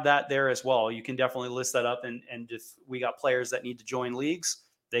 we have that there as well. You can definitely list that up. And if we got players that need to join leagues,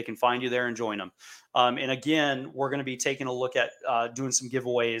 they can find you there and join them. And again, we're going to be taking a look at doing some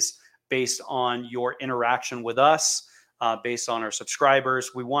giveaways based on your interaction with us. Based on our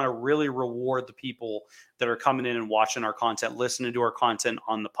subscribers. We want to really reward the people that are coming in and watching our content, listening to our content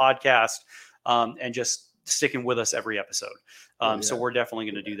on the podcast, and just sticking with us every episode. So we're definitely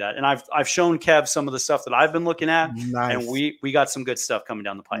going to do that. And I've shown Kev some of the stuff that I've been looking at, and we got some good stuff coming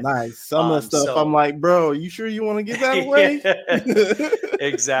down the pipe. Nice. Some of the stuff I'm like, bro, you sure you want to give that away?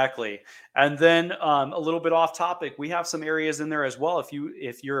 Exactly. And then a little bit off topic, we have some areas in there as well.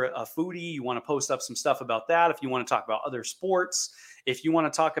 If you're a foodie, you want to post up some stuff about that. If you want to talk about other sports, if you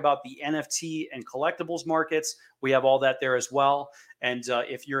want to talk about the NFT and collectibles markets, we have all that there as well. And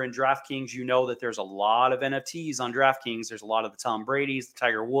if you're in DraftKings, you know that there's a lot of NFTs on DraftKings. There's a lot of the Tom Brady's, the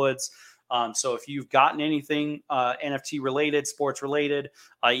Tiger Woods. So if you've gotten anything NFT related, sports related,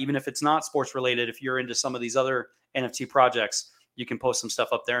 even if it's not sports related, if you're into some of these other NFT projects, you can post some stuff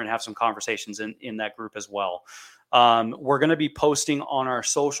up there and have some conversations in that group as well. We're going to be posting on our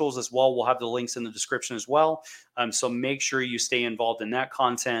socials as well. We'll have the links in the description as well. So make sure you stay involved in that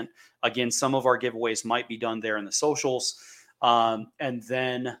content. Again, some of our giveaways might be done there in the socials. And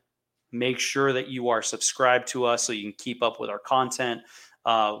then make sure that you are subscribed to us so you can keep up with our content.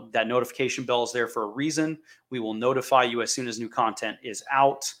 That notification bell is there for a reason. We will notify you as soon as new content is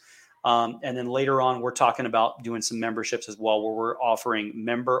out. And then later on, we're talking about doing some memberships as well, where we're offering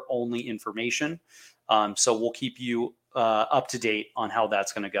member-only information. So we'll keep you up to date on how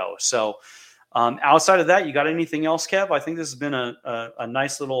that's going to go. So outside of that, you got anything else, Kev? I think this has been a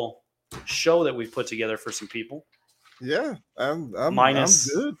nice little show that we've put together for some people. Yeah, I'm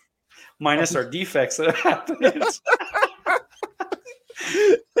good. Minus our defects that happened.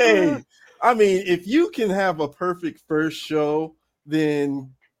 Hey, I mean, if you can have a perfect first show,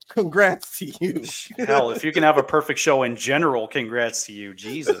 then congrats to you. Hell, if you can have a perfect show in general, congrats to you.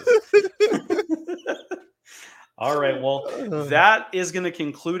 Jesus. All right. Well, that is going to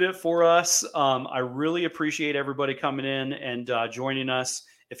conclude it for us. I really appreciate everybody coming in and joining us.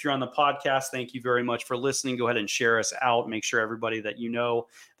 If you're on the podcast, thank you very much for listening. Go ahead and share us out. Make sure everybody that you know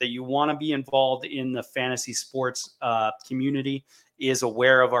that you want to be involved in the fantasy sports community is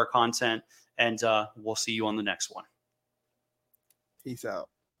aware of our content. And we'll see you on the next one. Peace out.